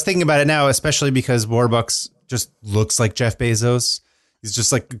because I was thinking about it now, especially because Warbucks just looks like Jeff Bezos. He's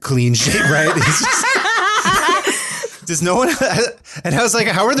just like clean shape, right? He's just, does no one? And I was like,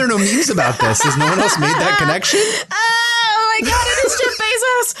 how are there no memes about this? Has no one else made that connection? Oh my God, it is Jeff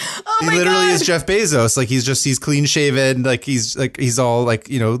Bezos. Oh my God. He literally is Jeff Bezos. Like he's clean shaven. Like he's all like,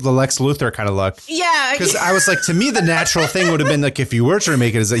 you know, the Lex Luthor kind of look. Yeah. Because I was like, to me, the natural thing would have been like, if you were to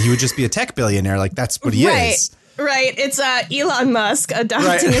remake it, is that he would just be a tech billionaire. Like that's what he is. Right. It's Elon Musk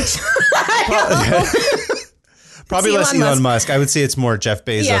adopting a child. Probably less Elon Musk. I would say it's more Jeff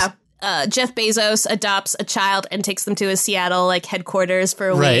Bezos. Yeah. Jeff Bezos adopts a child and takes them to his Seattle like headquarters for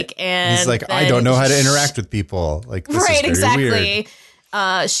a week, and he's like, I don't know how to interact with people. Like, this is very weird.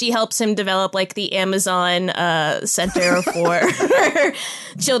 She helps him develop like the Amazon Center for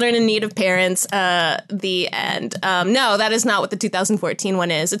children in need of parents. The end. No, that is not what the 2014 one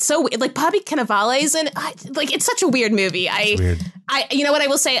is. It's so like Bobby Cannavale's in. Like, it's such a weird movie. You know what I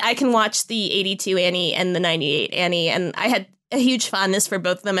will say? I can watch the 82 Annie and the 98 Annie, and I had a huge fondness for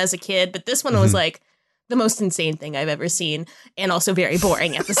both of them as a kid. But this one was like the most insane thing I've ever seen, and also very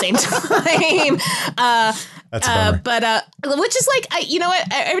boring at the same time. That's a bummer. But which is like, you know what?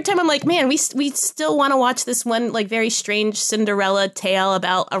 Every time I'm like, man, we still want to watch this one like very strange Cinderella tale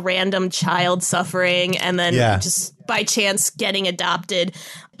about a random child suffering and then just by chance getting adopted.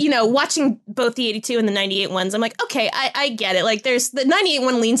 You know, watching both the 82 and the 98 ones, I'm like, okay, I get it. Like, there's the 98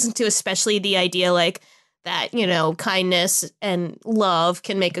 one leans into especially the idea like that, you know, kindness and love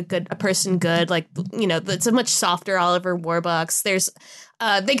can make a person good. Like, you know, it's a much softer Oliver Warbucks. There's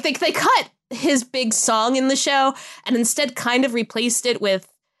they cut his big song in the show and instead kind of replaced it with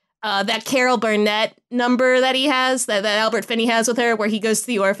that Carol Burnett number that he has, that Albert Finney has with her, where he goes to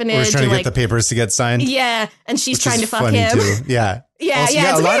the orphanage. We're trying to like, get the papers to get signed. Yeah, and she's trying to fuck him. Too. Yeah.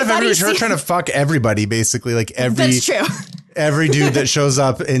 Yeah. A lot of her trying to fuck everybody, basically. Like that's true. Every dude that shows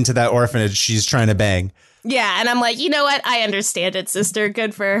up into that orphanage, she's trying to bang. Yeah, and I'm like, you know what? I understand it, sister.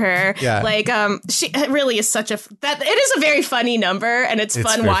 Good for her. Yeah. Like, she really is such it is a very funny number, and it's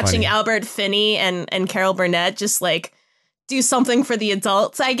fun watching funny. Albert Finney and Carol Burnett just like do something for the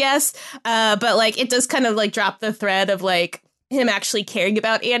adults, I guess. But like, it does kind of like drop the thread of like him actually caring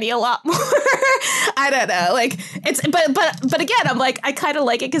about Annie a lot more. I don't know. Like, it's but again, I'm like, I kind of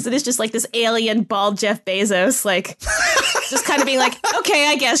like it because it is just like this alien bald Jeff Bezos, like just kind of being like, okay,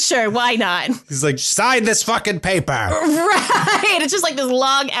 I guess, sure, why not? He's like, sign this fucking paper. Right. It's just like this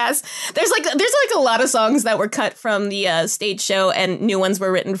long ass. There's like a lot of songs that were cut from the stage show and new ones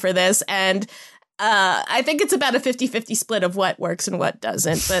were written for this, and I think it's about a 50-50 split of what works and what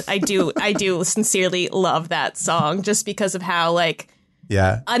doesn't. But I do sincerely love that song just because of how like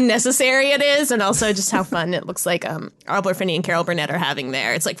unnecessary it is, and also just how fun it looks like Albert Finney and Carol Burnett are having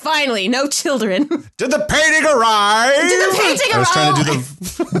there. It's like, finally, no children. Did the painting arrive? I was trying to do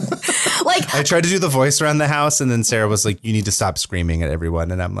the like I tried to do the voice around the house, and then Sarah was like, you need to stop screaming at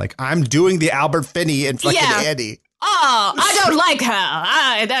everyone. And I'm like, I'm doing the Albert Finney and fucking Annie. Oh, I don't like her.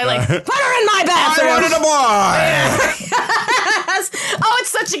 I like, put her in my bathroom. I wanted a boy. Yes. Oh, it's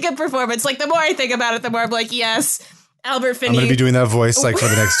such a good performance. Like, the more I think about it, the more I'm like, yes, Albert Finney. I'm going to be doing that voice like for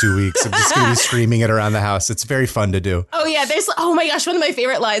the next 2 weeks. I'm just going to be screaming it around the house. It's very fun to do. Oh, yeah. Oh my gosh. One of my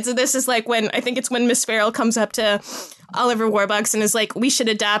favorite lines of this is like when Miss Farrell comes up to Oliver Warbucks and is like, we should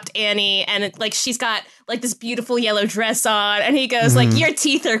adopt Annie. And it, like, she's got like this beautiful yellow dress on. And he goes like, your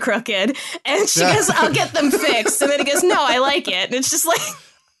teeth are crooked. And she goes, I'll get them fixed. And then he goes, no, I like it. And it's just like.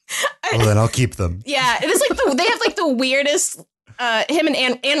 Well, then I'll keep them. Yeah. It is like they have like the weirdest, him and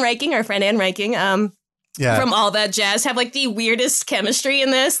Anne Reiking, our friend Anne Reiking, from All That Jazz, have like the weirdest chemistry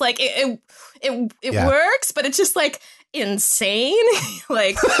in this. Like it works, but it's just like insane.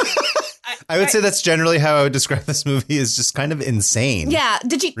 Like I would say that's generally how I would describe this movie, is just kind of insane. Yeah.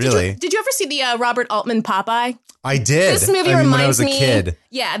 Did you ever see the Robert Altman Popeye? I did. This movie when I was a kid.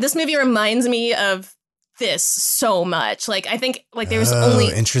 Yeah, this movie reminds me of this so much. Like, I think like there was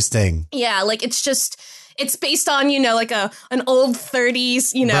only interesting. Yeah, like it's based on, you know, like an old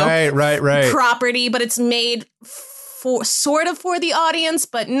 30s, you know, right property, but it's made for the audience,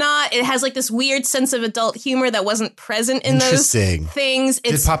 but not. It has like this weird sense of adult humor that wasn't present in those things.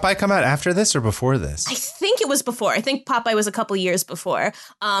 Did Popeye come out after this or before this? I think it was before. I think Popeye was a couple years before.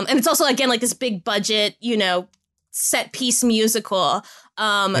 And it's also, again, like this big budget, you know, set piece musical.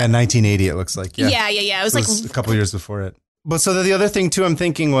 1980, it looks like. Yeah. It was like a couple years before it. But so the other thing too, I'm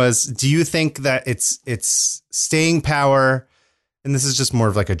thinking was, do you think that it's staying power? And this is just more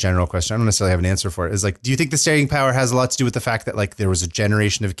of like a general question. I don't necessarily have an answer for it. Is like, do you think the staying power has a lot to do with the fact that like there was a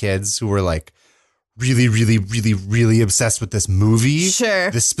generation of kids who were like really, really, really, really obsessed with this movie?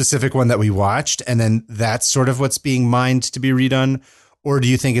 Sure. This specific one that we watched. And then that's sort of what's being mined to be redone. Or do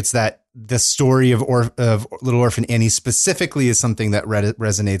you think it's that the story of Little Orphan Annie specifically is something that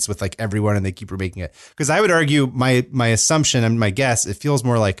resonates with like everyone and they keep remaking it? Because I would argue my assumption and my guess, it feels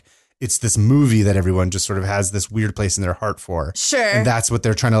more like it's this movie that everyone just sort of has this weird place in their heart for. Sure. And that's what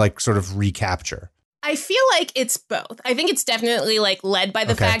they're trying to like sort of recapture. I feel like it's both. I think it's definitely like led by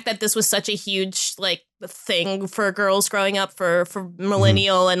the fact that this was such a huge like thing for girls growing up, for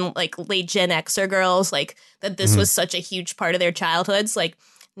millennial and like late Gen Xer girls, like that this was such a huge part of their childhoods. Like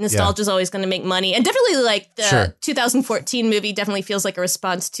nostalgia is always going to make money. And definitely like the 2014 movie definitely feels like a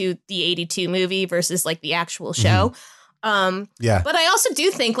response to the 82 movie versus like the actual show. But I also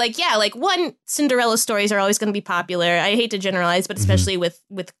do think like, one, Cinderella stories are always going to be popular. I hate to generalize, but especially with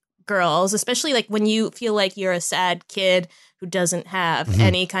girls, especially like when you feel like you're a sad kid who doesn't have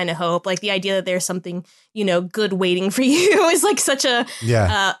any kind of hope, like the idea that there's something, you know, good waiting for you is like such a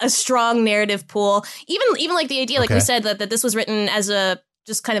strong narrative pool. Even like the idea, like we said, that this was written as a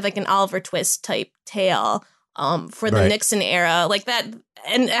just kind of like an Oliver Twist type tale for the Nixon era, like that,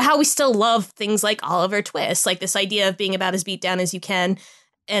 and how we still love things like Oliver Twist, like this idea of being about as beat down as you can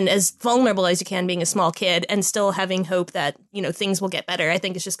and as vulnerable as you can, being a small kid and still having hope that, you know, things will get better. I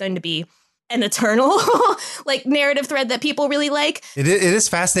think it's just going to be an eternal like narrative thread that people really like. It is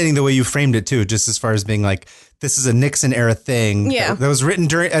fascinating the way you framed it too, just as far as being like, this is a Nixon era thing that was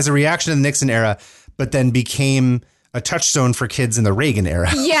written as a reaction to the Nixon era, but then became a touchstone for kids in the Reagan era.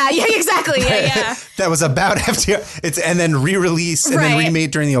 Yeah, exactly. Yeah. That was about FDR. And then re-released and then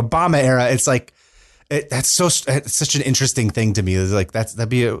remade during the Obama era. It's like, it's such an interesting thing to me. It's like that'd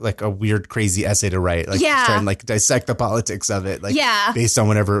be a weird, crazy essay to write. Like try and like dissect the politics of it, like based on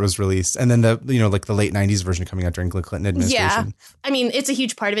whenever it was released. And then the the late 90s version coming out during the Clinton administration. Yeah. I mean, it's a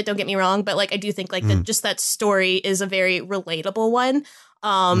huge part of it, don't get me wrong, but like I do think like that story is a very relatable one.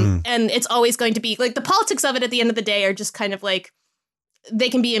 And it's always going to be like the politics of it at the end of the day are just kind of like they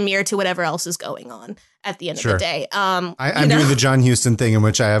can be a mirror to whatever else is going on at the end of the day. I'm doing the John Huston thing in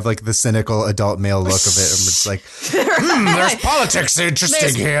which I have like the cynical adult male look of it. I'm just like, there's politics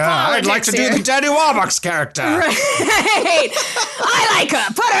interesting here. I'd like to do the Danny Warbucks character. Right. I like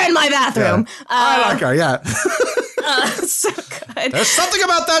her. Put her in my bathroom. Yeah. I like her. Yeah. So good. There's something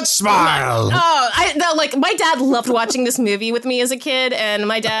about that smile. Like my dad loved watching this movie with me as a kid, and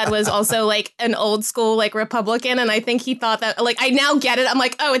my dad was also like an old school like Republican, and I think he thought that like I now get it. I'm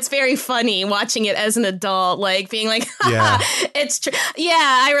like, oh, it's very funny watching it as an adult, like being like, it's true. Yeah,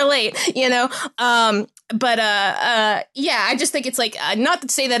 I relate. You know. I just think it's like not to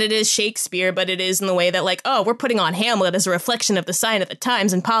say that it is Shakespeare, but it is in the way that like, oh, we're putting on Hamlet as a reflection of the sign of the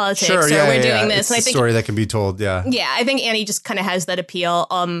times and politics. Sure, we're doing this. It's and I think a story that can be told. Yeah. Yeah, I think Annie just kind of has that appeal.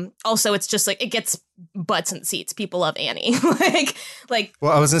 Also, it's just like it gets butts and seats. People love Annie. like.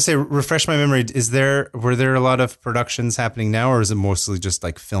 Well, I was gonna say, refresh my memory. Were there a lot of productions happening now, or is it mostly just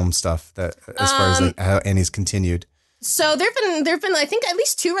like film stuff that as far as like how Annie's continued? So there've been I think at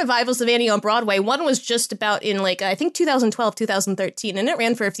least 2 revivals of Annie on Broadway. One was just about in like I think 2012, 2013, and it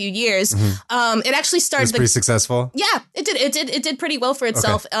ran for a few years. It actually started. It was pretty successful. Yeah, it did pretty well for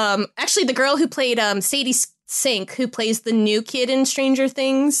itself. Okay. Actually, the girl who played Sadie Sink, who plays the new kid in Stranger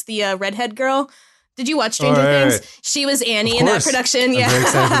Things, the redhead girl. Did you watch Stranger Things? Right. She was Annie in that production. Yeah, I'm very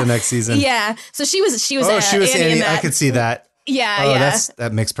excited for the next season. Yeah, so she was she was Annie in that. I could see that. Yeah,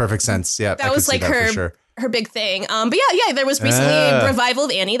 that makes perfect sense. Yeah, that was like her big thing. But there was recently a revival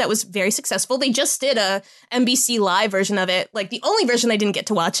of Annie that was very successful. They just did a NBC Live version of it, like the only version I didn't get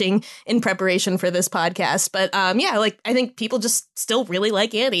to watching in preparation for this podcast. But like I think people just still really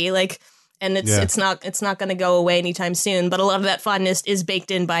like Annie, like, and it's not going to go away anytime soon. But a lot of that fondness is baked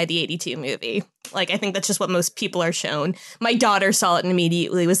in by the 82 movie. Like I think that's just what most people are shown. My daughter saw it and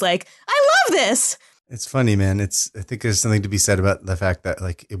immediately was like, I love this. It's funny, man. I think there's something to be said about the fact that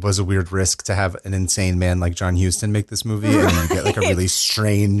like it was a weird risk to have an insane man like John Huston make this movie and you get like a really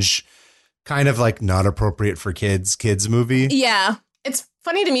strange kind of like not appropriate for kids movie. Yeah. It's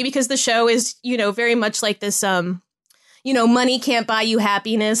funny to me because the show is, very much like this, money can't buy you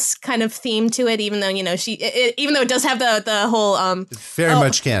happiness kind of theme to it, even though, even though it does have the whole very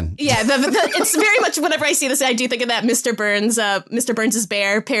much can. Yeah, it's very much, whenever I see this, I do think of that Mr. Burns'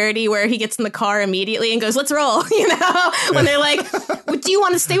 Bear parody where he gets in the car immediately and goes, let's roll, when they're like, do you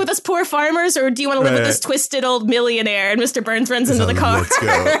want to stay with us poor farmers or do you want to live with this twisted old millionaire? And Mr. Burns runs into the car. Let's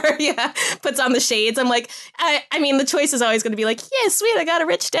go. Yeah, puts on the shades. I'm like, I mean, the choice is always going to be like, yeah, sweet, I got a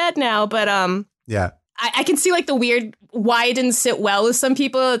rich dad now. But yeah, I can see like the weird why it didn't sit well with some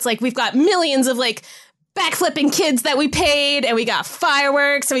people. It's like we've got millions of like backflipping kids that we paid, and we got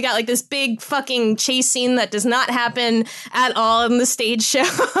fireworks, and we got like this big fucking chase scene that does not happen at all in the stage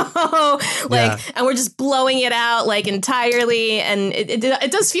show. And we're just blowing it out like entirely, and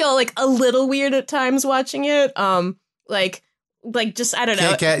it does feel like a little weird at times watching it. Like just, I don't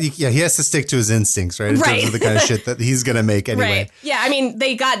know. He has to stick to his instincts, right? In terms of the kind of shit that he's going to make anyway. Right. Yeah, I mean,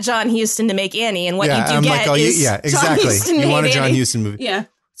 they got John Huston to make Annie, and what you do is exactly. John Huston you want a made John Annie. Huston movie. Yeah.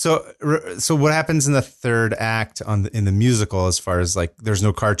 So what happens in the third act in the musical as far as like there's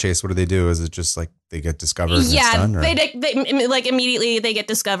no car chase? What do they do? Is it just like they get discovered and it's done? Or? They like immediately they get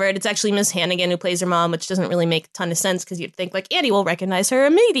discovered. It's actually Miss Hannigan who plays her mom, which doesn't really make a ton of sense because you'd think like Annie will recognize her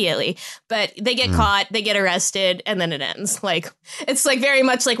immediately. But they get caught, they get arrested, and then it ends. Like it's like very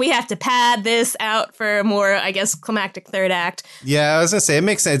much like we have to pad this out for a more, I guess, climactic third act. Yeah, I was gonna say it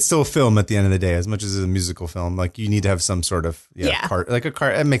makes sense. It's still a film at the end of the day, as much as it's a musical film. Like you need to have some sort of car, like a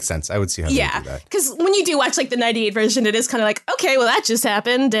car. It makes sense. I would see how they do that. Because when you do watch like the '98 version, it is kind of like, okay, well that just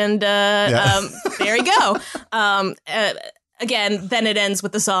happened, and there we go. Again, then it ends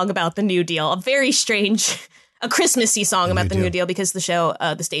with the song about the New Deal, a very strange, a Christmassy song about the New Deal because the show,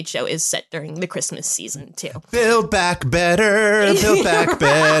 the stage show, is set during the Christmas season too. Build back better, build back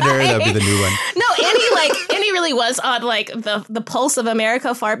better. That'd be the new one. No, Annie really was on like the pulse of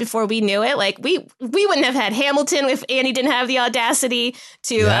America far before we knew it. Like we wouldn't have had Hamilton if Annie didn't have the audacity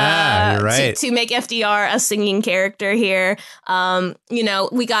to you're right. to make FDR a singing character here.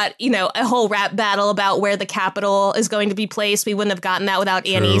 We got a whole rap battle about where the Capitol is going to be placed. We wouldn't have gotten that without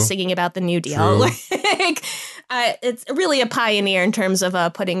Annie singing about the New Deal. Like it's really a pioneer in terms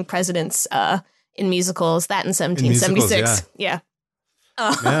of putting presidents in musicals. That in 1776. Yeah.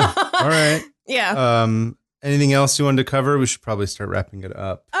 All right. Yeah. Anything else you wanted to cover? We should probably start wrapping it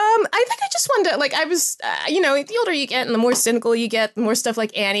up. I think I just wanted to, like, I was, the older you get and the more cynical you get, the more stuff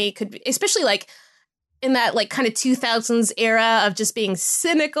like Annie could be, especially like in that like kind of 2000s era of just being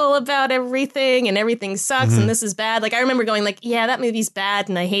cynical about everything and everything sucks and this is bad. Like I remember going like, yeah, that movie's bad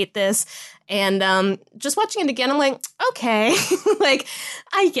and I hate this. And just watching it again, I'm like, okay, like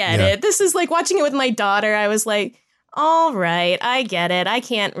I get it. This is like watching it with my daughter. I was like, all right, I get it. I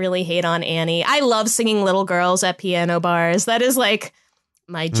can't really hate on Annie. I love singing Little Girls at piano bars. That is like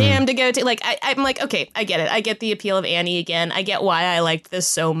my jam to go to. Like, I'm like, okay, I get it. I get the appeal of Annie again. I get why I liked this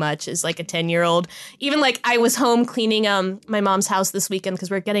so much as like a 10-year-old. Even like I was home cleaning my mom's house this weekend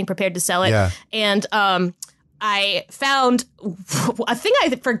because we're getting prepared to sell it. Yeah. And I found a thing I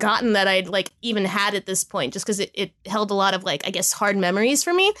had forgotten that I'd like even had at this point, just because it held a lot of like, I guess, hard memories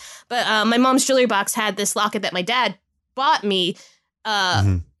for me. But my mom's jewelry box had this locket that my dad bought me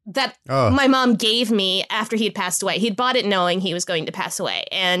that my mom gave me after he had passed away. He'd bought it knowing he was going to pass away.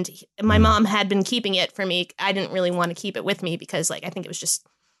 And my mom had been keeping it for me. I didn't really want to keep it with me because like I think it was just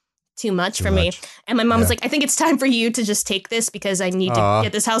too much for me. And my mom was like, I think it's time for you to just take this because I need to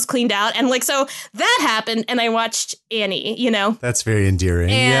get this house cleaned out. And like, so that happened. And I watched Annie, That's very endearing.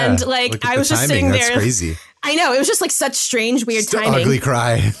 And like, I was just sitting there. That's crazy. I know. It was just like such strange, weird timing. Ugly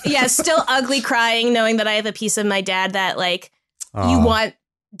cry. Yeah. Still ugly crying, knowing that I have a piece of my dad that like you want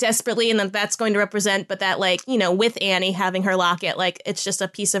desperately, and that's going to represent, but that like, with Annie having her locket, like it's just a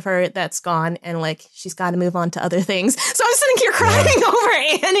piece of her that's gone and like she's got to move on to other things. So I'm sitting here crying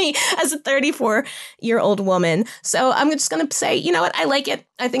over Annie as a 34-year-old woman. So I'm just going to say, you know what? I like it.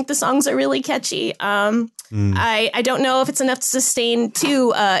 I think the songs are really catchy. I don't know if it's enough to sustain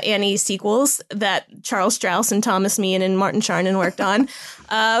two Annie sequels that Charles Strouse and Thomas Meehan and Martin Charnin worked on.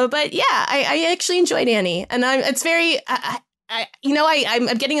 But yeah, I actually enjoyed Annie, and it's very.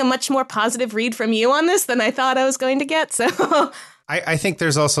 I'm getting a much more positive read from you on this than I thought I was going to get. So I think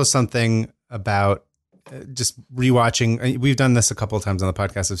there's also something about just rewatching. We've done this a couple of times on the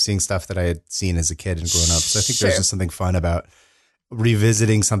podcast of seeing stuff that I had seen as a kid and grown up. So I think there's just something fun about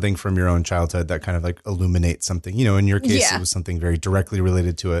revisiting something from your own childhood that kind of like illuminates something. In your case, it was something very directly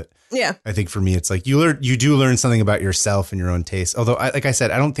related to it. Yeah. I think for me, it's like you do learn something about yourself and your own taste. Although, like I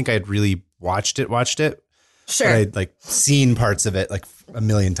said, I don't think I had really watched it. Sure. But I'd like seen parts of it like a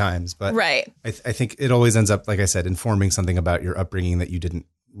million times. But right. I think it always ends up, like I said, informing something about your upbringing that you didn't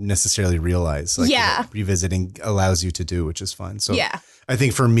necessarily realize. Like, revisiting allows you to do, which is fun. So I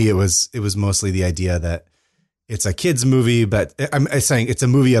think for me, it was mostly the idea that it's a kid's movie, but I'm saying it's a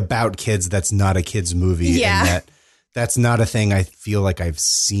movie about kids. That's not a kid's movie. Yeah. And that's not a thing I feel like I've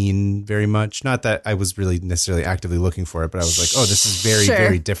seen very much. Not that I was really necessarily actively looking for it, but I was like, oh, this is very,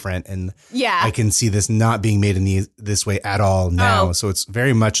 very different. And I can see this not being made in this way at all now. Oh. So it's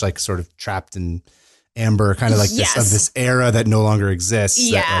very much like sort of trapped in amber, kind of like this era that no longer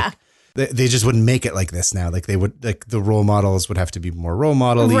exists. Yeah. That, like, they just wouldn't make it like this now. Like they would, like the role models would have to be more role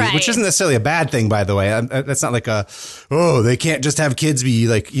model-y, which isn't necessarily a bad thing, by the way. That's not like they can't just have kids be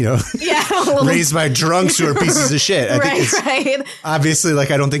like, raised by drunks who are pieces of shit. I think it's obviously,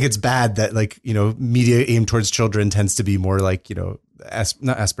 like, I don't think it's bad that, like, media aimed towards children tends to be more like,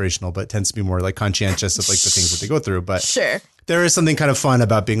 not aspirational, but tends to be more like conscientious of like the things that they go through. But there is something kind of fun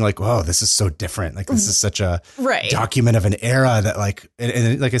about being like, whoa, this is so different. Like this is such a document of an era that like,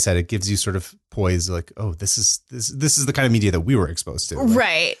 and like I said, it gives you sort of poise, like, oh, this is the kind of media that we were exposed to. Like,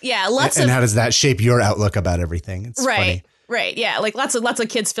 right. Yeah. And how does that shape your outlook about everything? It's funny. Right. Yeah. Like lots of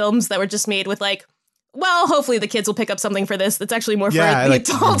kids films that were just made with like, well, hopefully the kids will pick up something for this that's actually more for the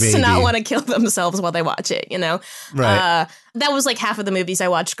adults to not want to kill themselves while they watch it, Right. That was like half of the movies I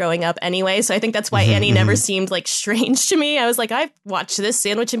watched growing up anyway, so I think that's why Annie never seemed like strange to me. I was like, I've watched this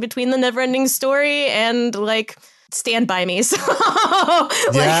sandwich in between The Neverending Story and like Stand By Me. So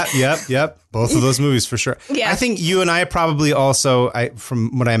Yep. Both of those movies for sure. Yeah. I think you and I probably also,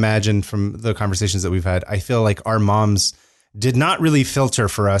 from what I imagine from the conversations that we've had, I feel like our moms did not really filter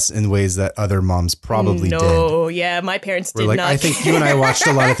for us in ways that other moms probably did. No, yeah, my parents did not. I think you and I watched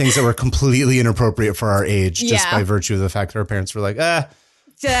a lot of things that were completely inappropriate for our age, just by virtue of the fact that our parents were like, that'll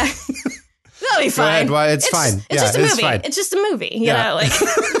be fine. It's fine. It's just a movie. It's just a movie. You know, like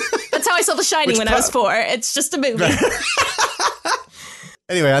that's how I saw The Shining when I was 4. It's just a movie.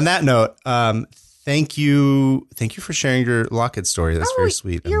 Anyway, on that note, thank you for sharing your Lockett story. That's very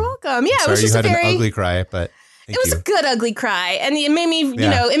sweet. You're welcome. Yeah, it was just you had an ugly cry, but. It was a good ugly cry, and it made me,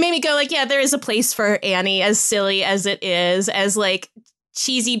 it made me go like, yeah, there is a place for Annie, as silly as it is, as like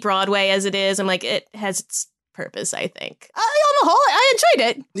cheesy Broadway as it is. I'm like, it has its purpose, I think. On the whole, I enjoyed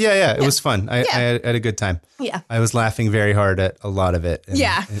it. Yeah. It was fun. I had a good time. Yeah. I was laughing very hard at a lot of it.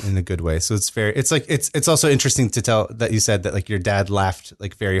 In a good way. So it's also interesting to tell that you said that like your dad laughed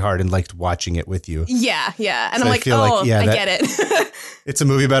like very hard and liked watching it with you. Yeah. And so I'm like, I get it. It's a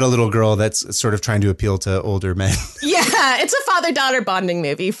movie about a little girl that's sort of trying to appeal to older men. Yeah. It's a father-daughter bonding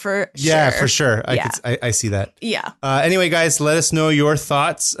movie for sure. Yeah, for sure. I see that. Yeah. Anyway, guys, let us know your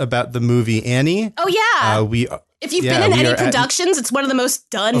thoughts about the movie Annie. Oh, yeah. If you've been in any productions, it's one of the most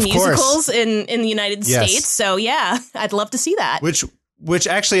done musicals in the United States. So, yeah, I'd love to see that. Which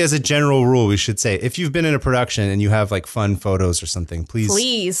actually, as a general rule, we should say, if you've been in a production and you have like fun photos or something,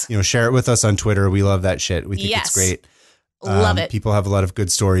 please, share it with us on Twitter. We love that shit. We think it's great. Love it. People have a lot of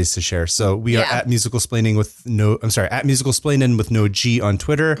good stories to share. So we are at Musicalsplaining at Musicalsplainin with no G on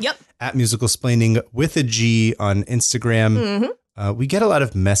Twitter. Yep. At Musicalsplaining with a G on Instagram. Mm-hmm. We get a lot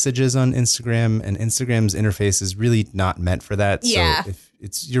of messages on Instagram, and Instagram's interface is really not meant for that. Yeah. So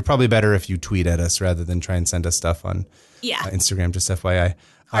you're probably better if you tweet at us rather than try and send us stuff on Instagram, just FYI.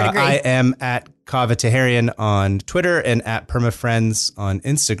 I am at Kava Taharian on Twitter and at PermaFriends on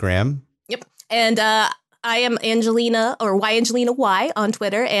Instagram. Yep. And I am Angelina, or Angelina Y on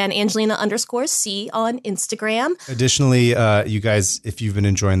Twitter, and Angelina_C on Instagram. Additionally, you guys, if you've been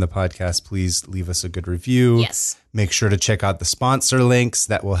enjoying the podcast, please leave us a good review. Yes. Make sure to check out the sponsor links.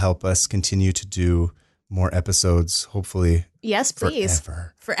 That will help us continue to do more episodes, hopefully. Yes, please.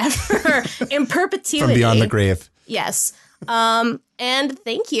 Forever. In perpetuity. From beyond the grave. Yes. And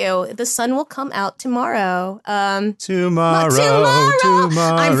thank you. The sun will come out tomorrow. Tomorrow.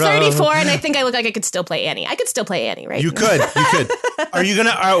 I'm 34 and I think I look like I could still play Annie. I could still play Annie, right? You could. Are you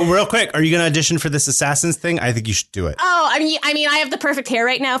gonna real quick? Are you gonna audition for this Assassins thing? I think you should do it. Oh, I mean, I have the perfect hair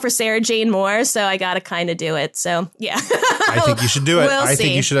right now for Sarah Jane Moore, so I gotta kind of do it. So yeah, I think you should do it. I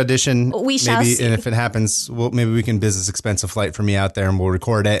think you should audition. We shall see. And if it happens, maybe we can business expense a flight for me out there, and we'll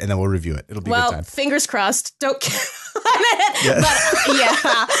record it, and then we'll review it. It'll be a good time. Fingers crossed. Don't count on it. Yeah. But yeah.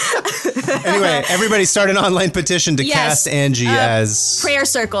 Anyway, everybody start an online petition to cast Angie as Prayer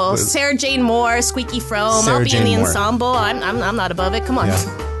Circle. Sarah Jane Moore, Squeaky Fromme. I'll be in the ensemble. I'm not above it. Come on.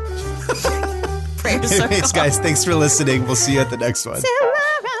 Prayer Circle. Anyways, guys, thanks for listening. We'll see you at the next one.